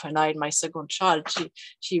midwife when I had my second child.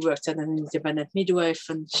 She worked as an independent midwife,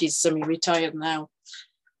 and she's semi-retired now.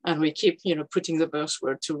 And we keep, putting the birth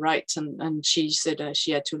word to right. And she said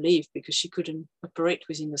she had to leave because she couldn't operate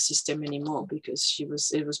within the system anymore because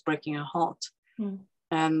it was breaking her heart.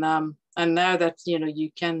 And now that, you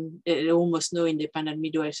can almost no independent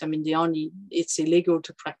midwives. I mean, it's illegal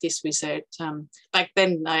to practice without, back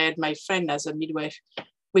then I had my friend as a midwife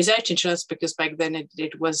without insurance because back then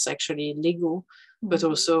it was actually illegal. But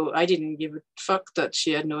also I didn't give a fuck that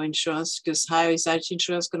she had no insurance, because how is that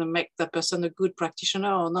insurance going to make that person a good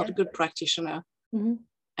practitioner or not a good practitioner?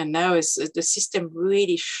 And now the system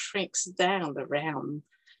really shrinks down around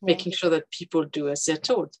making sure that people do as they're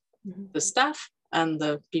told, the staff and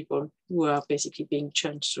the people who are basically being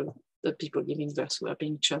churned through, the people giving birth who are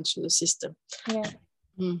being churned through the system.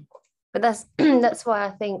 But that's why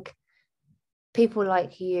I think people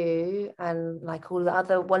like you and like all the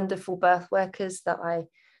other wonderful birth workers that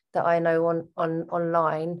I know on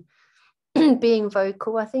online being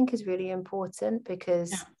vocal, I think, is really important,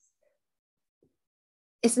 because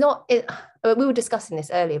it's not we were discussing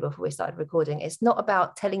this earlier before we started recording. It's not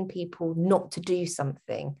about telling people not to do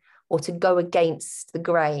something or to go against the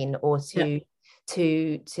grain or to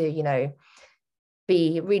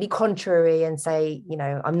be really contrary and say,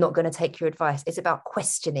 I'm not going to take your advice. It's about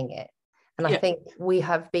questioning it. And I think we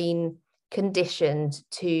have been conditioned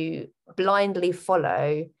to blindly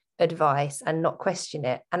follow advice and not question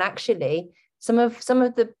it. And actually, some of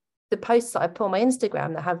the posts that I put on my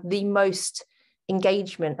Instagram that have the most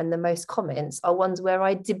engagement and the most comments are ones where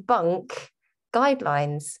I debunk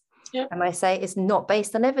guidelines. And I say it's not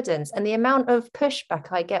based on evidence. And the amount of pushback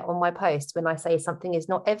I get on my posts when I say something is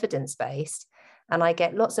not evidence-based, and I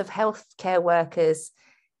get lots of healthcare workers,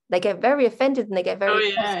 they get very offended and they get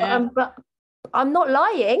very but I'm not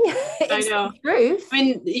lying. It's the truth. I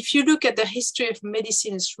mean, if you look at the history of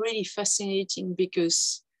medicine, it's really fascinating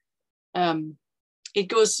because it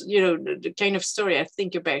goes, the kind of story I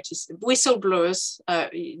think about is whistleblowers,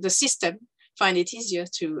 the system find it easier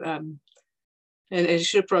to, and I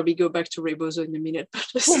should probably go back to Rebozo in a minute, but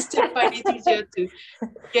the system find it easier to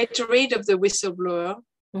get rid of the whistleblower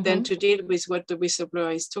than to deal with what the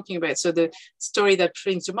whistleblower is talking about. So the story that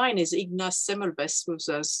brings to mind is Ignaz Semmelweis, who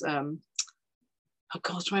was I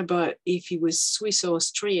can't remember if he was Swiss or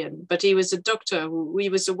Austrian, but he was a doctor he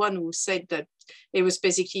was the one who said that it was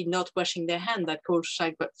basically not washing their hand that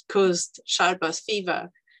caused childbirth fever.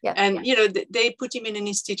 And they put him in an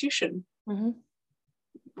institution. And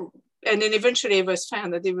then eventually it was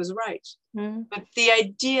found that it was right. But the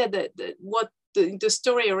idea that what the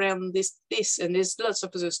story around this, and there's lots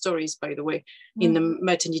of other stories, by the way, in the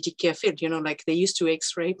maternity care field, like they used to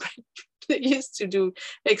x-ray, they used to do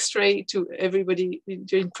x-ray to everybody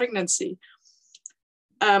during pregnancy.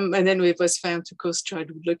 And then it was found to cause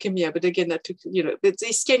childhood leukemia. But again, that took, but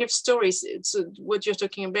these kind of stories, it's what you're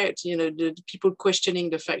talking about, the people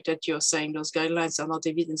questioning the fact that you're saying those guidelines are not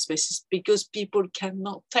evidence-based, because people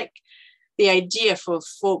cannot take the idea for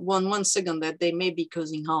one second that they may be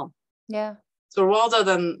causing harm. So rather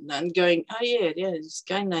than going, this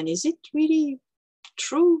guideline, is it really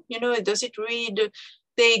true? Does it really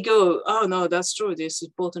they go, oh no, that's true, it's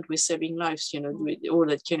important with saving lives, with all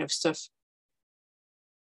that kind of stuff.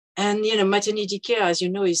 And maternity care, as you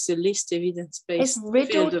know, is the least evidence-based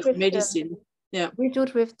field of medicine.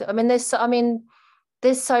 Riddled with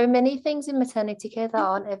there's so many things in maternity care that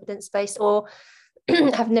aren't evidence-based or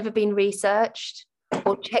have never been researched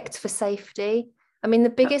or checked for safety. I mean, the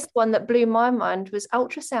biggest one that blew my mind was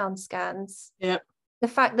ultrasound scans. Yeah. The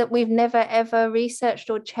fact that we've never ever researched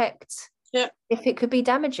or checked if it could be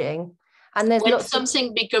damaging. And there's when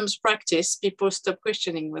something becomes practice, people stop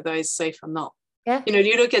questioning whether it's safe or not. Yeah. You know,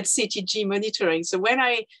 you look at CTG monitoring. So when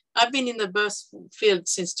I've been in the birth field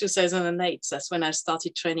since 2008. That's when I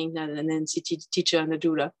started training an NCT teacher and a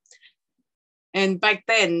doula. And back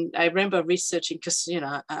then, I remember researching because, you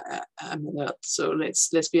know, I'm a nerd. So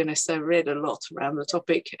let's be honest, I read a lot around the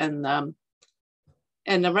topic. And I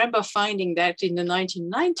remember finding that in the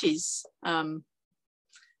 1990s,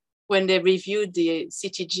 when they reviewed the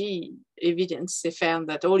CTG evidence, they found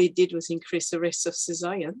that all it did was increase the risk of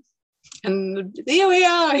cesarean. And here we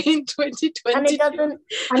are in 2020, and it doesn't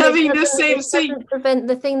having the same thing. Doesn't prevent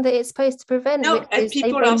the thing that it's supposed to prevent. No, which and is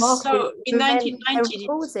people are so in 1990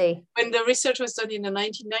 palsy. when the research was done in the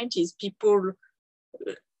 1990s, people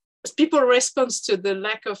response to the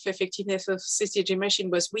lack of effectiveness of CTG machine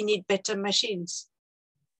was we need better machines,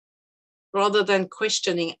 rather than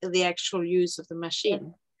questioning the actual use of the machine.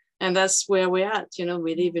 Yeah. And that's where we're at. You know,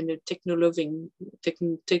 we live in a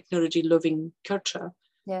technology-loving culture.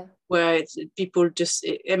 Yeah. Where people just,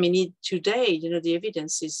 I mean, today, you know, the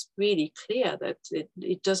evidence is really clear that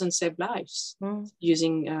it doesn't save lives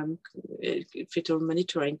using fetal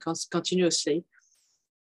monitoring continuously.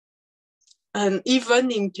 And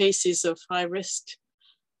even in cases of high risk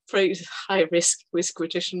with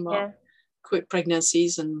quotation mark, quick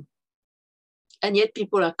pregnancies, and yet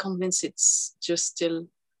people are convinced it's just still,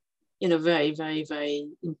 you know, very, very, very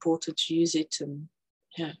important to use it. And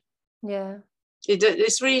yeah.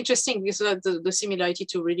 It's really interesting because the similarity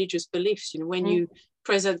to religious beliefs, you know, when you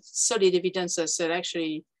present solid evidence that said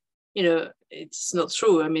actually, you know, it's not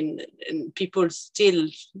true. I mean, and people still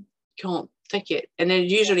can't take it. And then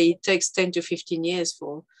usually it takes 10 to 15 years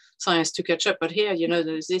for science to catch up. But here, you know,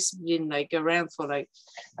 there's this been like around for like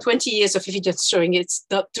 20 years of evidence showing it's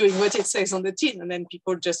not doing what it says on the tin. And then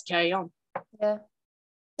people just carry on. Yeah.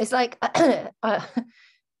 It's like,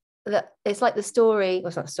 it's like the story, well,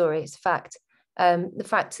 it's not a story, it's a fact. The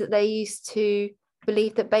fact that they used to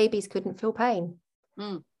believe that babies couldn't feel pain.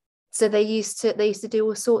 So they used to do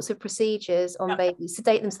all sorts of procedures on babies,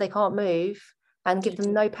 sedate them so they can't move, and give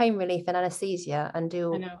them no pain relief and anesthesia, and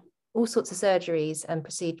do all sorts of surgeries and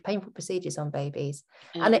painful procedures on babies.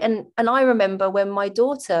 And I remember when my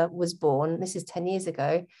daughter was born, this is 10 years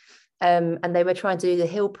ago, and they were trying to do the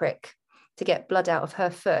heel prick to get blood out of her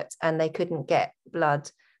foot, and they couldn't get blood,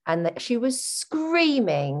 and she was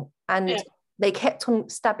screaming, and they kept on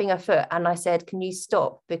stabbing her foot, and I said, can you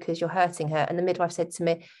stop because you're hurting her? And the midwife said to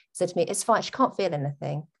me, it's fine, she can't feel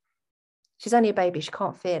anything, she's only a baby, she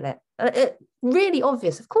can't feel it. Really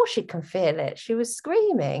obvious, of course she can feel it, she was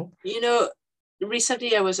screaming. You know,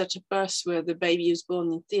 recently I was at a birth where the baby was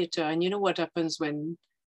born in theatre, and you know what happens when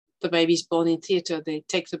the baby's born in theatre? They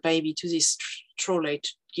take the baby to this trolley to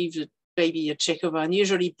give the baby a checkover, and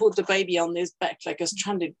usually put the baby on his back like a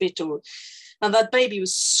stranded beetle. And that baby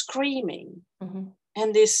was screaming.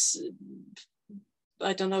 And this,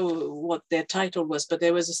 I don't know what their title was, but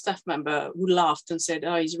there was a staff member who laughed and said,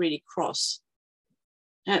 oh, he's really cross.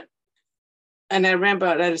 And I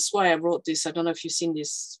remember, that's why I wrote this. I don't know if you've seen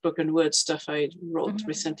this spoken word stuff I wrote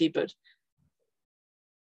recently, but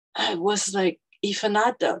I was like, if an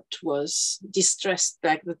adult was distressed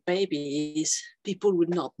like the baby is, people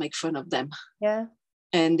would not make fun of them. Yeah.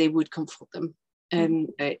 And they would comfort them. And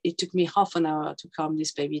it took me half an hour to calm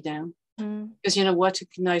this baby down. Because, you know, what a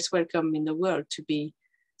nice welcome in the world to be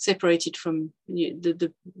separated from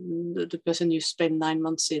the person you spend 9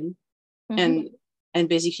 months in, and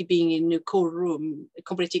basically being in a cold room,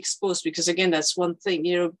 completely exposed. Because again, that's one thing,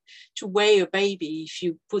 you know, to weigh a baby, if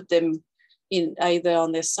you put them in either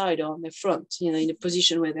on their side or on their front, you know, in a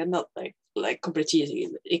position where they're not like completely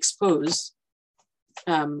exposed.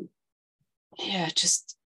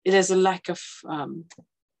 Just there's a lack of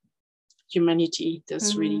humanity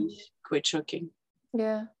that's really quite shocking.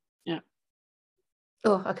 Yeah.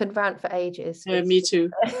 Oh, I could rant for ages. Me too.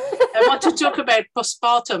 I want to talk about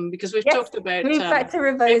postpartum, because we've talked about move back to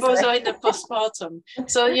Rebozo in the postpartum.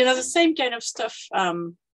 So, you know, the same kind of stuff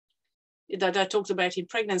that I talked about in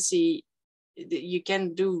pregnancy, you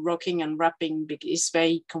can do rocking and wrapping because it's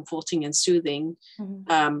very comforting and soothing.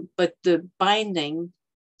 But the binding,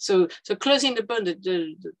 so closing the bone,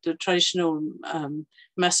 the traditional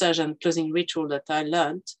massage and closing ritual that I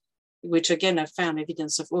learned, which again I found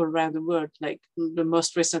evidence of all around the world. Like the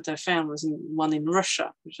most recent I found was one in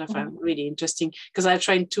Russia, which I found really interesting, because I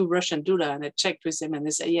trained 2 Russian doula and I checked with them, and they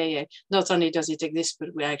say, not only does it exist,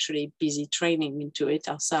 but we're actually busy training into it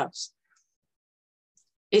ourselves.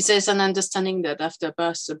 It says an understanding that after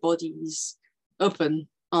birth, the body is open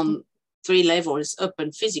on 3 levels,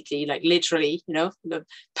 open physically, like literally, the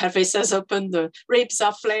pelvis is open, the ribs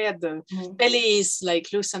are flared, the belly is like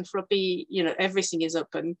loose and floppy, everything is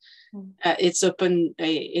open. It's open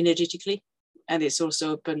energetically, and it's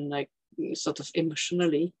also open like sort of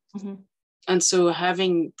emotionally. And so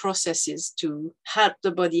having processes to help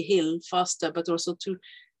the body heal faster, but also to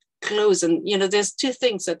close. And, there's 2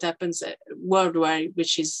 things that happens worldwide,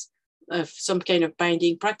 which is some kind of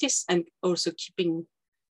binding practice, and also keeping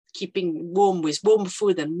warm with warm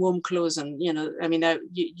food and warm clothes. And,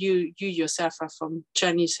 you yourself are from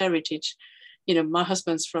Chinese heritage. My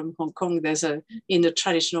husband's from Hong Kong. In the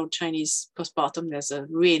traditional Chinese postpartum, there's a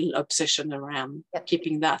real obsession around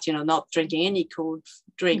keeping that, not drinking any cold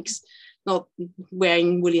drinks, not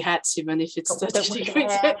wearing woolly hats, even if it's 30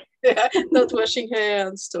 degrees, not washing hair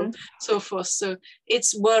and so forth. So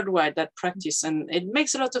it's worldwide, that practice. And it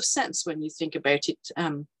makes a lot of sense when you think about it,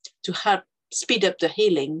 to help speed up the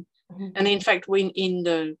healing. And in fact, in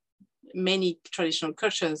the many traditional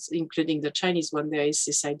cultures, including the Chinese one, there is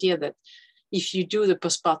this idea that if you do the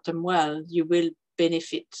postpartum well, you will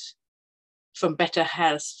benefit from better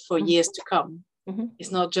health for years to come.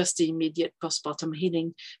 It's not just the immediate postpartum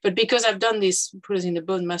healing. But because I've done this in the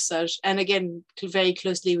bone massage, and again, very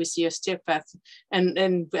closely with the osteopath,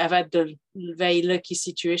 and I've had the very lucky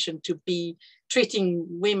situation to be treating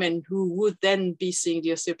women who would then be seeing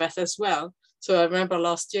the osteopath as well. So I remember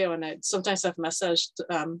last year when sometimes I've massaged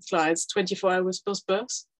clients 24 hours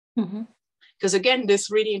post-birth. Because again,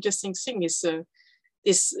 this really interesting thing is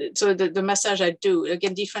the massage I do,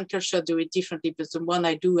 again, different cultures do it differently, but the one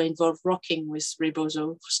I do involve rocking with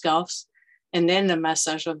Rebozo scarves, and then the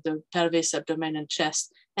massage of the pelvis, abdomen, and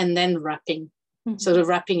chest, and then wrapping. So the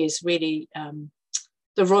wrapping is really,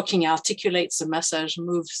 the rocking articulates the massage,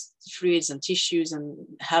 moves fluids and tissues, and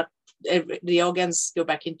help the organs go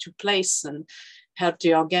back into place, and help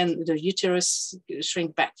the uterus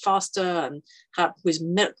shrink back faster, and help with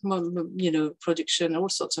milk, production, all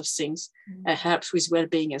sorts of things. It helps with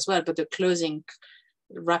well-being as well. But the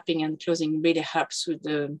wrapping and closing really helps with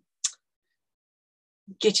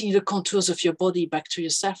getting the contours of your body back to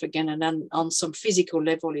yourself again. And then on some physical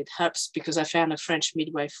level, it helps, because I found a French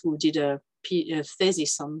midwife who did a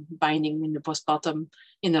thesis on binding in the postpartum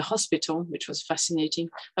in a hospital, which was fascinating.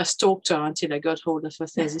 I stalked her until I got hold of her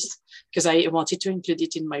thesis, because I wanted to include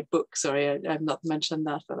it in my book. Sorry, I've not mentioned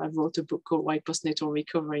that, but I wrote a book called Why Postnatal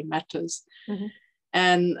Recovery Matters.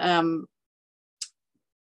 And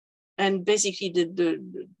basically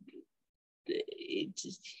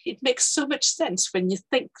it makes so much sense when you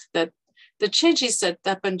think that the changes that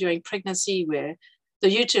happen during pregnancy, where the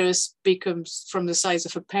uterus becomes from the size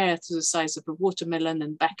of a pear to the size of a watermelon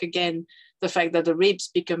and back again, the fact that the ribs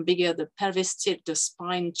become bigger, the pelvis tilt, the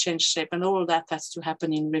spine change shape, and all that has to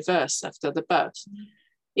happen in reverse after the birth.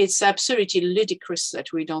 It's absolutely ludicrous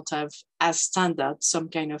that we don't have as standard some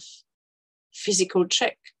kind of physical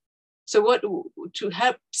check. So what to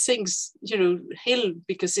help things, heal,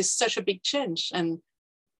 because it's such a big change, and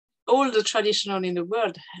all the traditional in the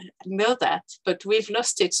world know that, but we've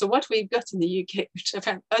lost it. So what we've got in the UK, which I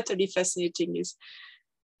find utterly fascinating, is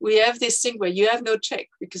we have this thing where you have no check,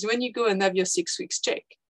 because when you go and have your 6 weeks check,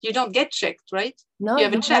 you don't get checked, right? No, you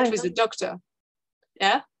have a chat with the doctor.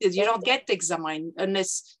 Yeah, you don't get examined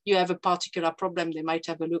unless you have a particular problem. They might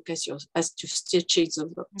have a look as to stitches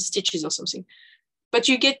or something. But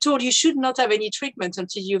you get told you should not have any treatment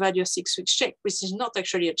until you've had your 6 weeks check, which is not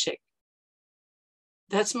actually a check.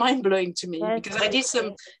 That's mind-blowing to me, because I did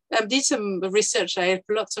some research. I have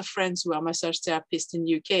lots of friends who are massage therapists in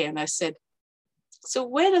the UK, and I said, so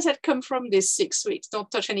where does that come from, this 6 weeks? Don't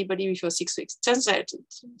touch anybody before 6 weeks. Turns out,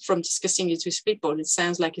 from discussing it with people, it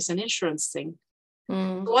sounds like it's an insurance thing.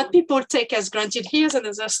 What people take as granted, here's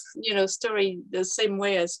another story, the same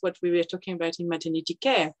way as what we were talking about in maternity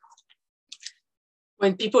care.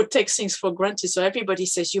 When people take things for granted, so everybody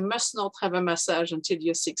says you must not have a massage until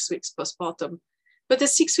you're 6 weeks postpartum. But the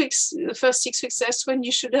first 6 weeks, that's when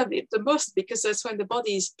you should have it the most, because that's when the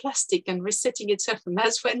body is plastic and resetting itself, and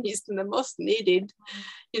that's when it's the most needed,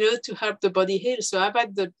 to help the body heal. So I've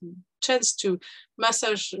had the chance to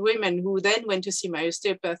massage women who then went to see my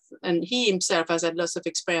osteopath, and he himself has had lots of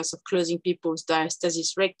experience of closing people's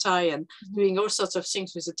diastasis recti and doing all sorts of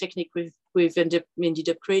things with the technique we've ended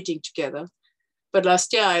up creating together. But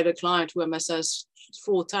last year I had a client who I massaged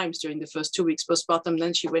 4 times during the first 2 weeks postpartum.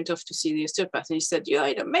 Then she went off to see the osteopath, and he said, "You're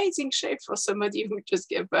in amazing shape for somebody who just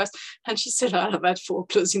gave birth." And she said, "I've had 4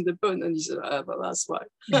 closing the bone." And he said, "Oh, well, that's why."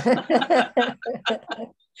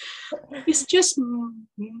 It's just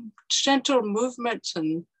gentle movement.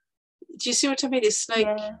 And do you see what I mean? It's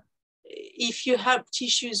like, if you help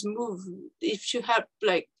tissues move, if you help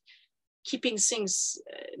like keeping things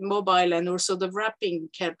mobile, and also the wrapping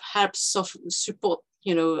helps support,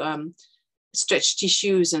 stretch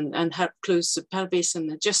tissues and help close the pelvis,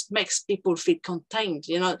 and it just makes people feel contained.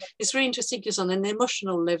 It's really interesting because on an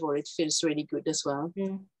emotional level, it feels really good as well.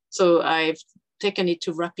 Mm. So I've taken it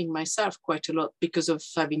to wrapping myself quite a lot because of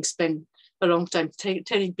having spent a long time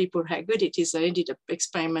telling people how good it is. I ended up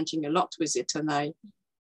experimenting a lot with it, and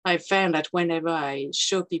I found that whenever I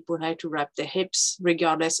show people how to wrap their hips,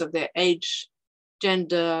 regardless of their age,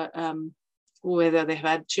 gender, whether they've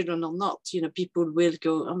had children or not, people will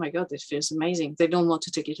go, oh my God, this feels amazing. They don't want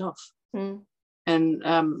to take it off. Mm. And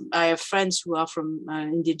I have friends who are from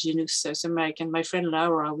indigenous South America. My friend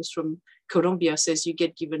Laura, who's from Colombia, says you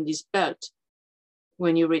get given this belt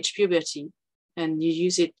when you reach puberty, and you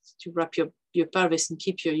use it to wrap your pelvis and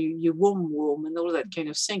keep your womb warm and all that kind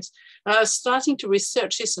of things. And I was starting to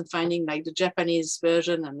research this and finding like the Japanese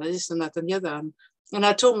version and this and that and the other. And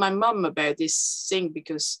I told my mom about this thing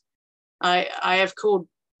because I have cold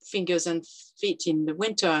fingers and feet in the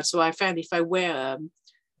winter. So I found if I wear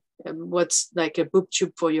what's like a boob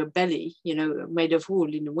tube for your belly, made of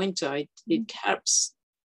wool in the winter, it helps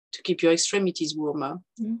to keep your extremities warmer.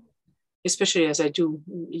 Mm. Especially as I do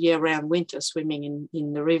year-round winter swimming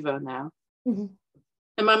in the river now. Mm-hmm.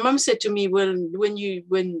 And my mom said to me, well,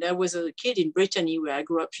 when I was a kid in Brittany where I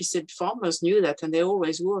grew up, she said farmers knew that and they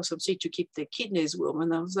always wore something to keep their kidneys warm.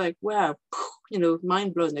 And I was like, wow,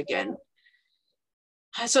 mind blown again.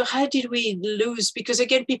 So how did we lose? Because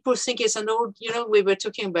again, people think it's an old, we were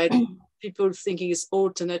talking about people thinking it's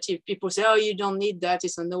alternative. People say, oh, you don't need that.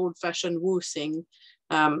 It's an old-fashioned woo thing.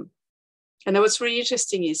 And what's really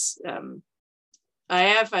interesting is I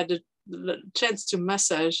have had a chance to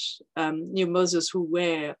massage new mothers who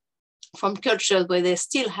were from cultures where they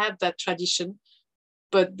still have that tradition,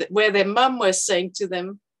 but where their mom was saying to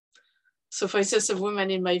them. So for instance, a woman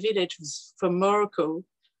in my village was from Morocco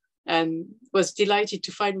and was delighted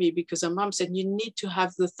to find me because her mom said, you need to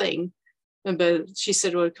have the thing. But she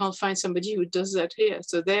said, well, I can't find somebody who does that here.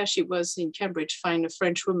 So there she was in Cambridge, find a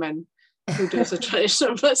French woman who does a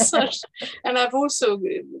traditional massage. And I've also,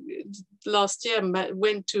 last year,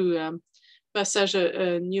 went to massage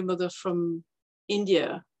a new mother from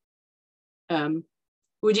India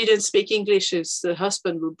who didn't speak English. It's the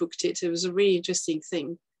husband who booked it. It was a really interesting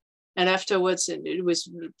thing. And afterwards, it was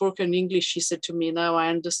broken English. She said to me, now I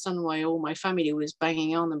understand why all my family was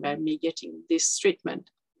banging on about me getting this treatment.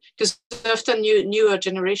 Because after newer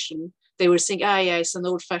generation, they will think, yeah, it's an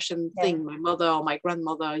old-fashioned thing my mother or my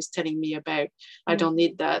grandmother is telling me about. I don't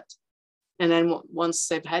need that. And then once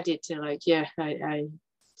they've had it, they're like, yeah, I.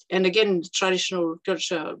 And again, traditional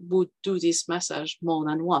culture would do this massage more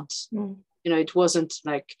than once. It wasn't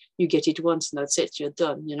like you get it once and that's it, you're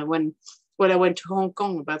done. When I went to Hong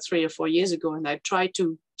Kong about 3 or 4 years ago, and I tried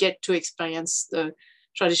to get to experience the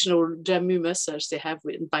traditional Jamu massage they have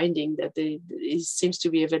with binding that it seems to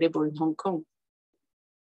be available in Hong Kong.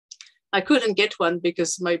 I couldn't get one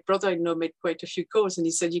because my brother-in-law made quite a few calls and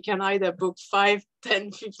he said, you can either book 5,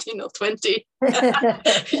 10, 15 or 20.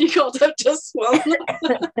 You can't have just one.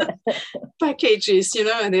 Packages,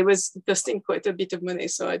 and it was costing quite a bit of money,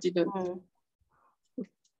 so I didn't.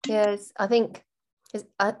 Yes, I think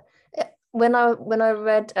when I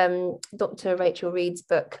read Dr. Rachel Reed's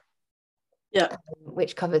book,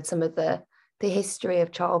 which covered some of the history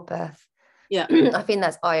of childbirth, I think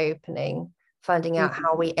that's eye-opening, finding out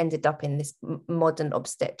how we ended up in this modern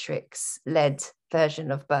obstetrics-led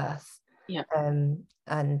version of birth. And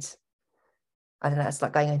I don't know, it's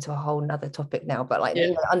like going into a whole nother topic now, but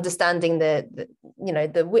understanding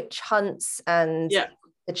the witch hunts and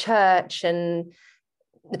the church and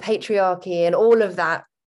the patriarchy and all of that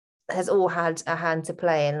has all had a hand to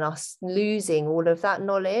play in us losing all of that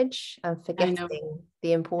knowledge and forgetting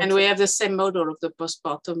the importance. And we have the same model of the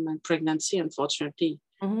postpartum and pregnancy, unfortunately.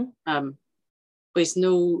 With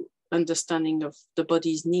no understanding of the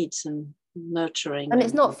body's needs and nurturing. And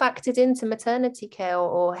it's not factored into maternity care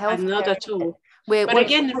or health care. Not at all. But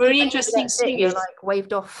again, the very interesting thing is like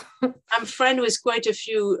waved off. I'm friends with quite a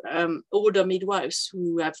few older midwives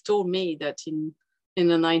who have told me that in the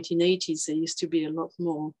 1980s, there used to be a lot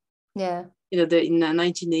more. Yeah. In the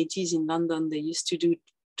 1980s in London, they used to do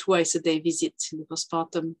twice a day visits in the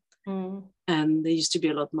postpartum. And there used to be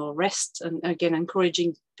a lot more rest and again,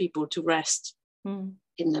 encouraging people to rest in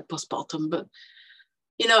the postpartum. But,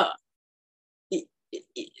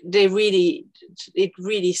 it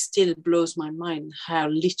really still blows my mind how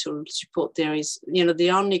little support there is.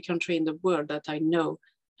 The only country in the world that I know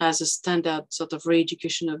has a standard sort of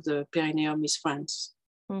re-education of the perineum is France.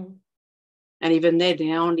 And even they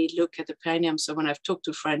only look at the perineum. So when I've talked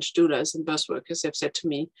to French doulas and birth workers, they've said to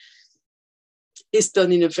me, it's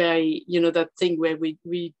done in a very, that thing where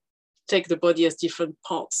we take the body as different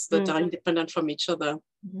parts that are independent from each other.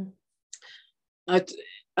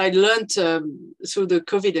 I learned through the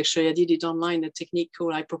COVID, actually, I did it online, a technique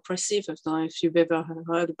called hypopressive. I don't know if you've ever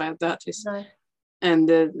heard about that. No.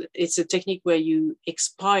 And it's a technique where you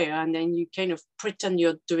expire and then you kind of pretend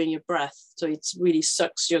you're doing a breath. So it really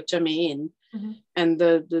sucks your tummy in. And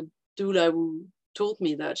the doula who told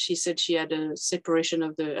me that, she said she had a separation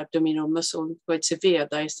of the abdominal muscle, quite severe,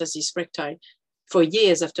 diastasis recti, for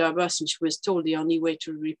years after her birth. And she was told the only way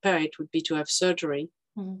to repair it would be to have surgery.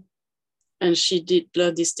 And she did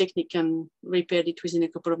learn this technique and repaired it within a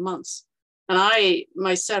couple of months. And I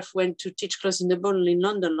myself went to teach Closing the Bottle in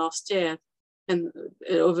London last year, and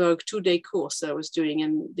over a 2-day course that I was doing.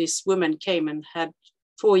 And this woman came and had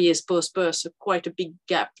 4 years post-birth, so quite a big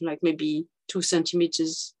gap, like maybe 2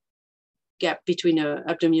 centimeters gap between her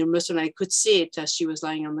abdominal muscle. And I could see it as she was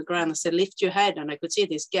lying on the ground. I said, lift your head. And I could see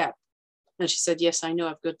this gap. And she said, yes, I know,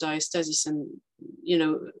 I've got diastasis. And,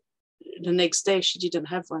 the next day she didn't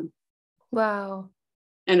have one. Wow.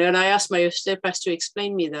 And when I asked my osteopath to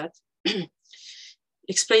explain me that,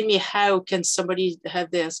 explain me how can somebody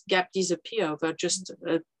have their gap disappear over just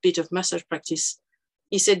a bit of massage practice.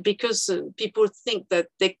 He said, because people think that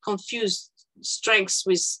they confuse strengths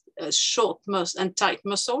with short and tight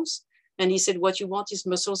muscles. And he said, what you want is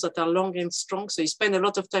muscles that are long and strong. So he spent a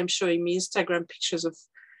lot of time showing me Instagram pictures of,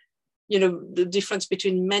 the difference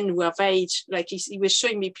between men who are very, like he was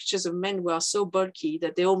showing me pictures of men who are so bulky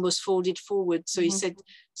that they almost folded forward. So he said,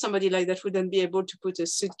 somebody like that wouldn't be able to put a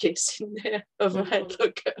suitcase in their overhead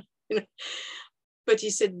locker. But he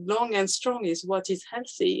said, long and strong is what is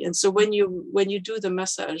healthy. And so when you do the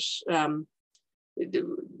massage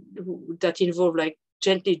that involve like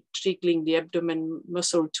gently jiggling the abdomen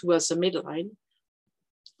muscle towards the midline,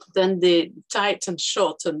 then the tight and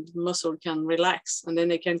short and muscle can relax, and then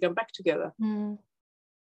they can come back together.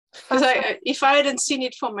 Because if I hadn't seen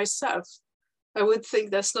it for myself, I would think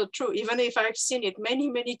that's not true. Even if I've seen it many,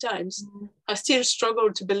 many times, I still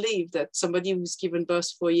struggle to believe that somebody who's given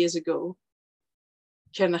birth 4 years ago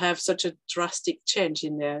can have such a drastic change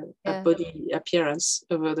in their body appearance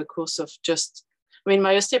over the course of just,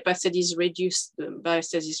 my osteopath said he's reduced the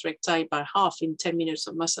diastasis recti by half in 10 minutes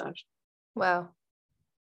of massage. Wow.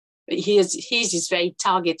 His is very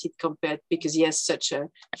targeted compared, because he has such a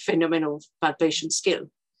phenomenal palpation skill.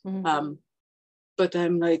 But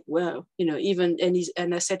I'm like, well, even,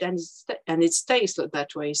 and I said, and it stays like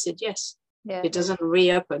that way. He said, yes, it doesn't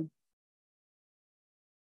reopen.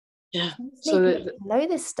 Yeah. So know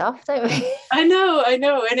this stuff, don't we? I know.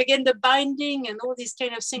 And again, the binding and all these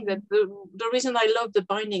kind of things, that the reason I love the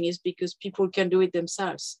binding is because people can do it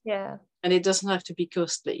themselves. Yeah. And it doesn't have to be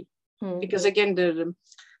costly. Because again,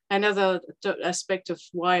 another aspect of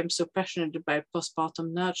why I'm so passionate about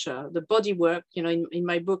postpartum nurture, the body work, in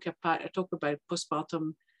my book, I talk about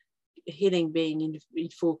postpartum healing being in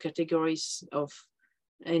 4 categories of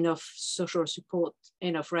enough social support,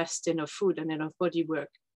 enough rest, enough food, and enough body work.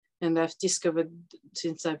 And I've discovered,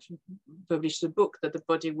 since I've published the book, that the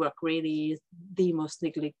body work really is the most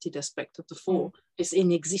neglected aspect of the 4. It's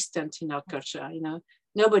inexistent in our culture.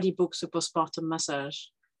 Nobody books a postpartum massage.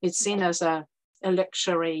 It's seen as a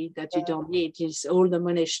luxury that you don't need. All the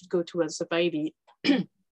money should go towards the baby. And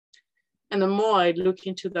the more I look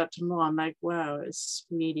into that, the more I'm like, wow, it's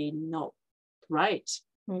really not right.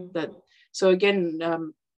 So again,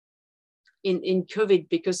 in COVID,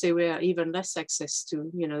 because there were even less access to,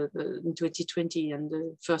 in 2020 and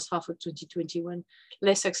the first half of 2021,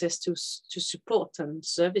 less access to support and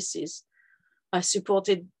services, I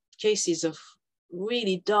supported cases of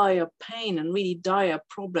really dire pain and really dire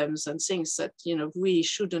problems and things that really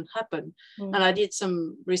shouldn't happen. And I did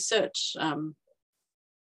some research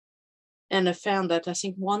and I found that I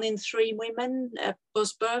think 1 in 3 women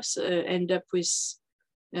post-birth end up with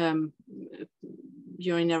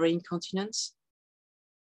urinary incontinence.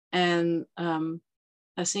 And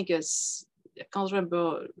I think I can't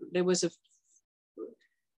remember, there was a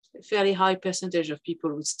fairly high percentage of people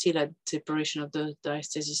who still had separation of the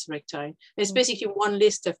diastasis recti. It's basically one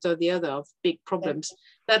list after the other of big problems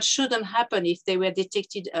that shouldn't happen if they were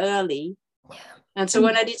detected early. And so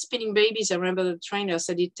when I did spinning babies, I remember the trainer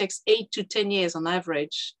said it takes 8 to 10 years on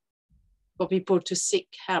average for people to seek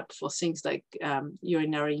help for things like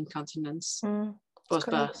urinary incontinence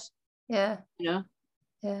post-birth. We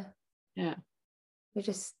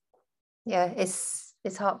just,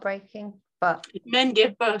 it's heartbreaking. But if men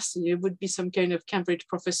gave birth, you would be some kind of Cambridge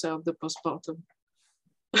professor of the postpartum.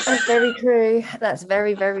 That's very true. That's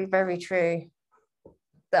very, very, very true.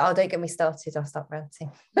 But don't get me started. I'll stop ranting.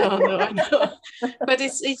 No, I know. But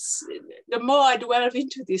it's the more I delve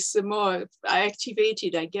into this, the more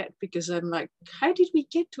activated I get, because I'm like, how did we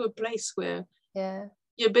get to a place where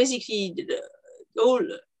you're basically all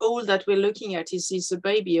that we're looking at is a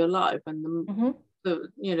baby alive, and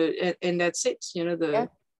and that's it.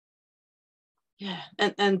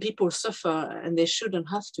 And people suffer, and they shouldn't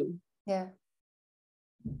have to. Yeah.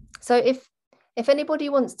 So if anybody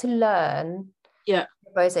wants to learn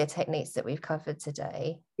Rebozo techniques that we've covered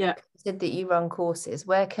today, you said that you run courses.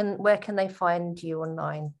 Where can they find you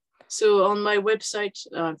online? So on my website,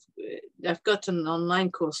 I've got an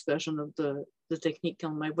online course version of the technique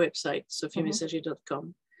on my website,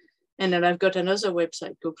 sophiemessager.com. And then I've got another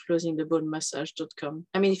website called closingthebonemassage.com.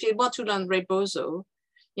 I mean, if you want to learn Rebozo,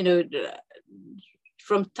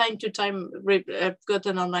 from time to time, I've got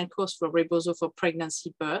an online course for Rebozo for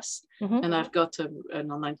pregnancy, birth, and I've got an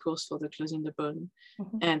online course for the closing the bone.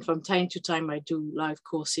 And from time to time, I do live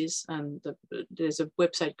courses, and there's a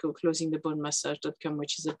website called closingthebonemassage.com,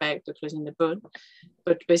 which is about the closing the bone.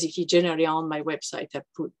 But basically, generally on my website, I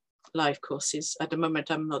put live courses. At the moment,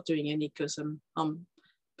 I'm not doing any because I'm on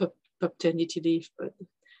paternity leave, but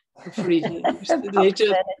hopefully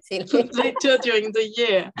later during the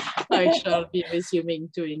year, I shall be resuming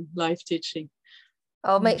doing live teaching.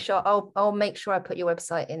 I'll make sure I put your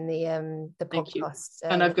website in the podcast.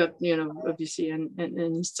 And I've got obviously an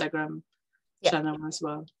Instagram channel as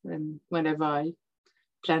well. And whenever I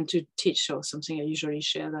plan to teach or something, I usually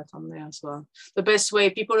share that on there as well. The best way,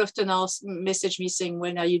 people often message me saying,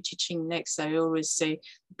 when are you teaching next? I always say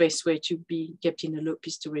the best way to be kept in the loop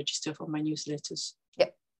is to register for my newsletters.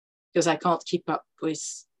 Because I can't keep up with,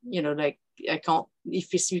 I can't, if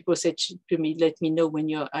people say to me, let me know when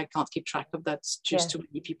I can't keep track of that. It's just too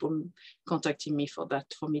many people contacting me for that,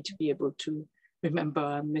 for me to be able to remember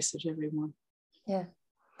and message everyone. Yeah.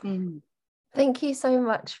 Thank you so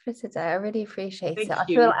much for today. I really appreciate it. I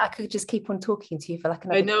feel like I could just keep on talking to you for like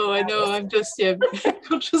another I know. I'm just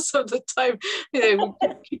conscious of the time.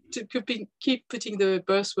 Keep putting the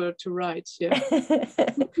buzzword to right.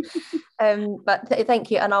 But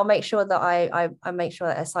thank you, and I'll make sure that I make sure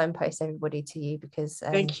that I signpost everybody to you, because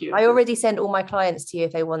thank you. I already send all my clients to you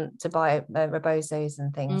if they want to buy Rebozos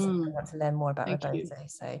and things, and want to learn more about Rebozo.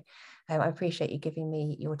 So I appreciate you giving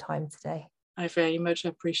me your time today. I very much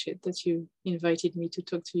appreciate that you invited me to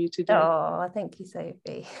talk to you today. Oh, thank you,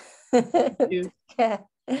 Sophie. Thank you. Yeah.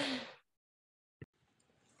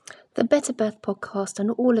 The Better Birth podcast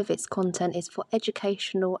and all of its content is for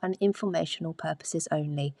educational and informational purposes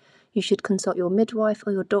only. You should consult your midwife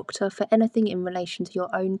or your doctor for anything in relation to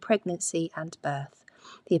your own pregnancy and birth.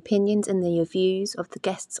 The opinions and the views of the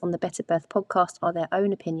guests on the Better Birth podcast are their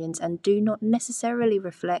own opinions and do not necessarily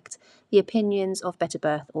reflect the opinions of Better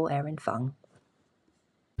Birth or Erin Fung.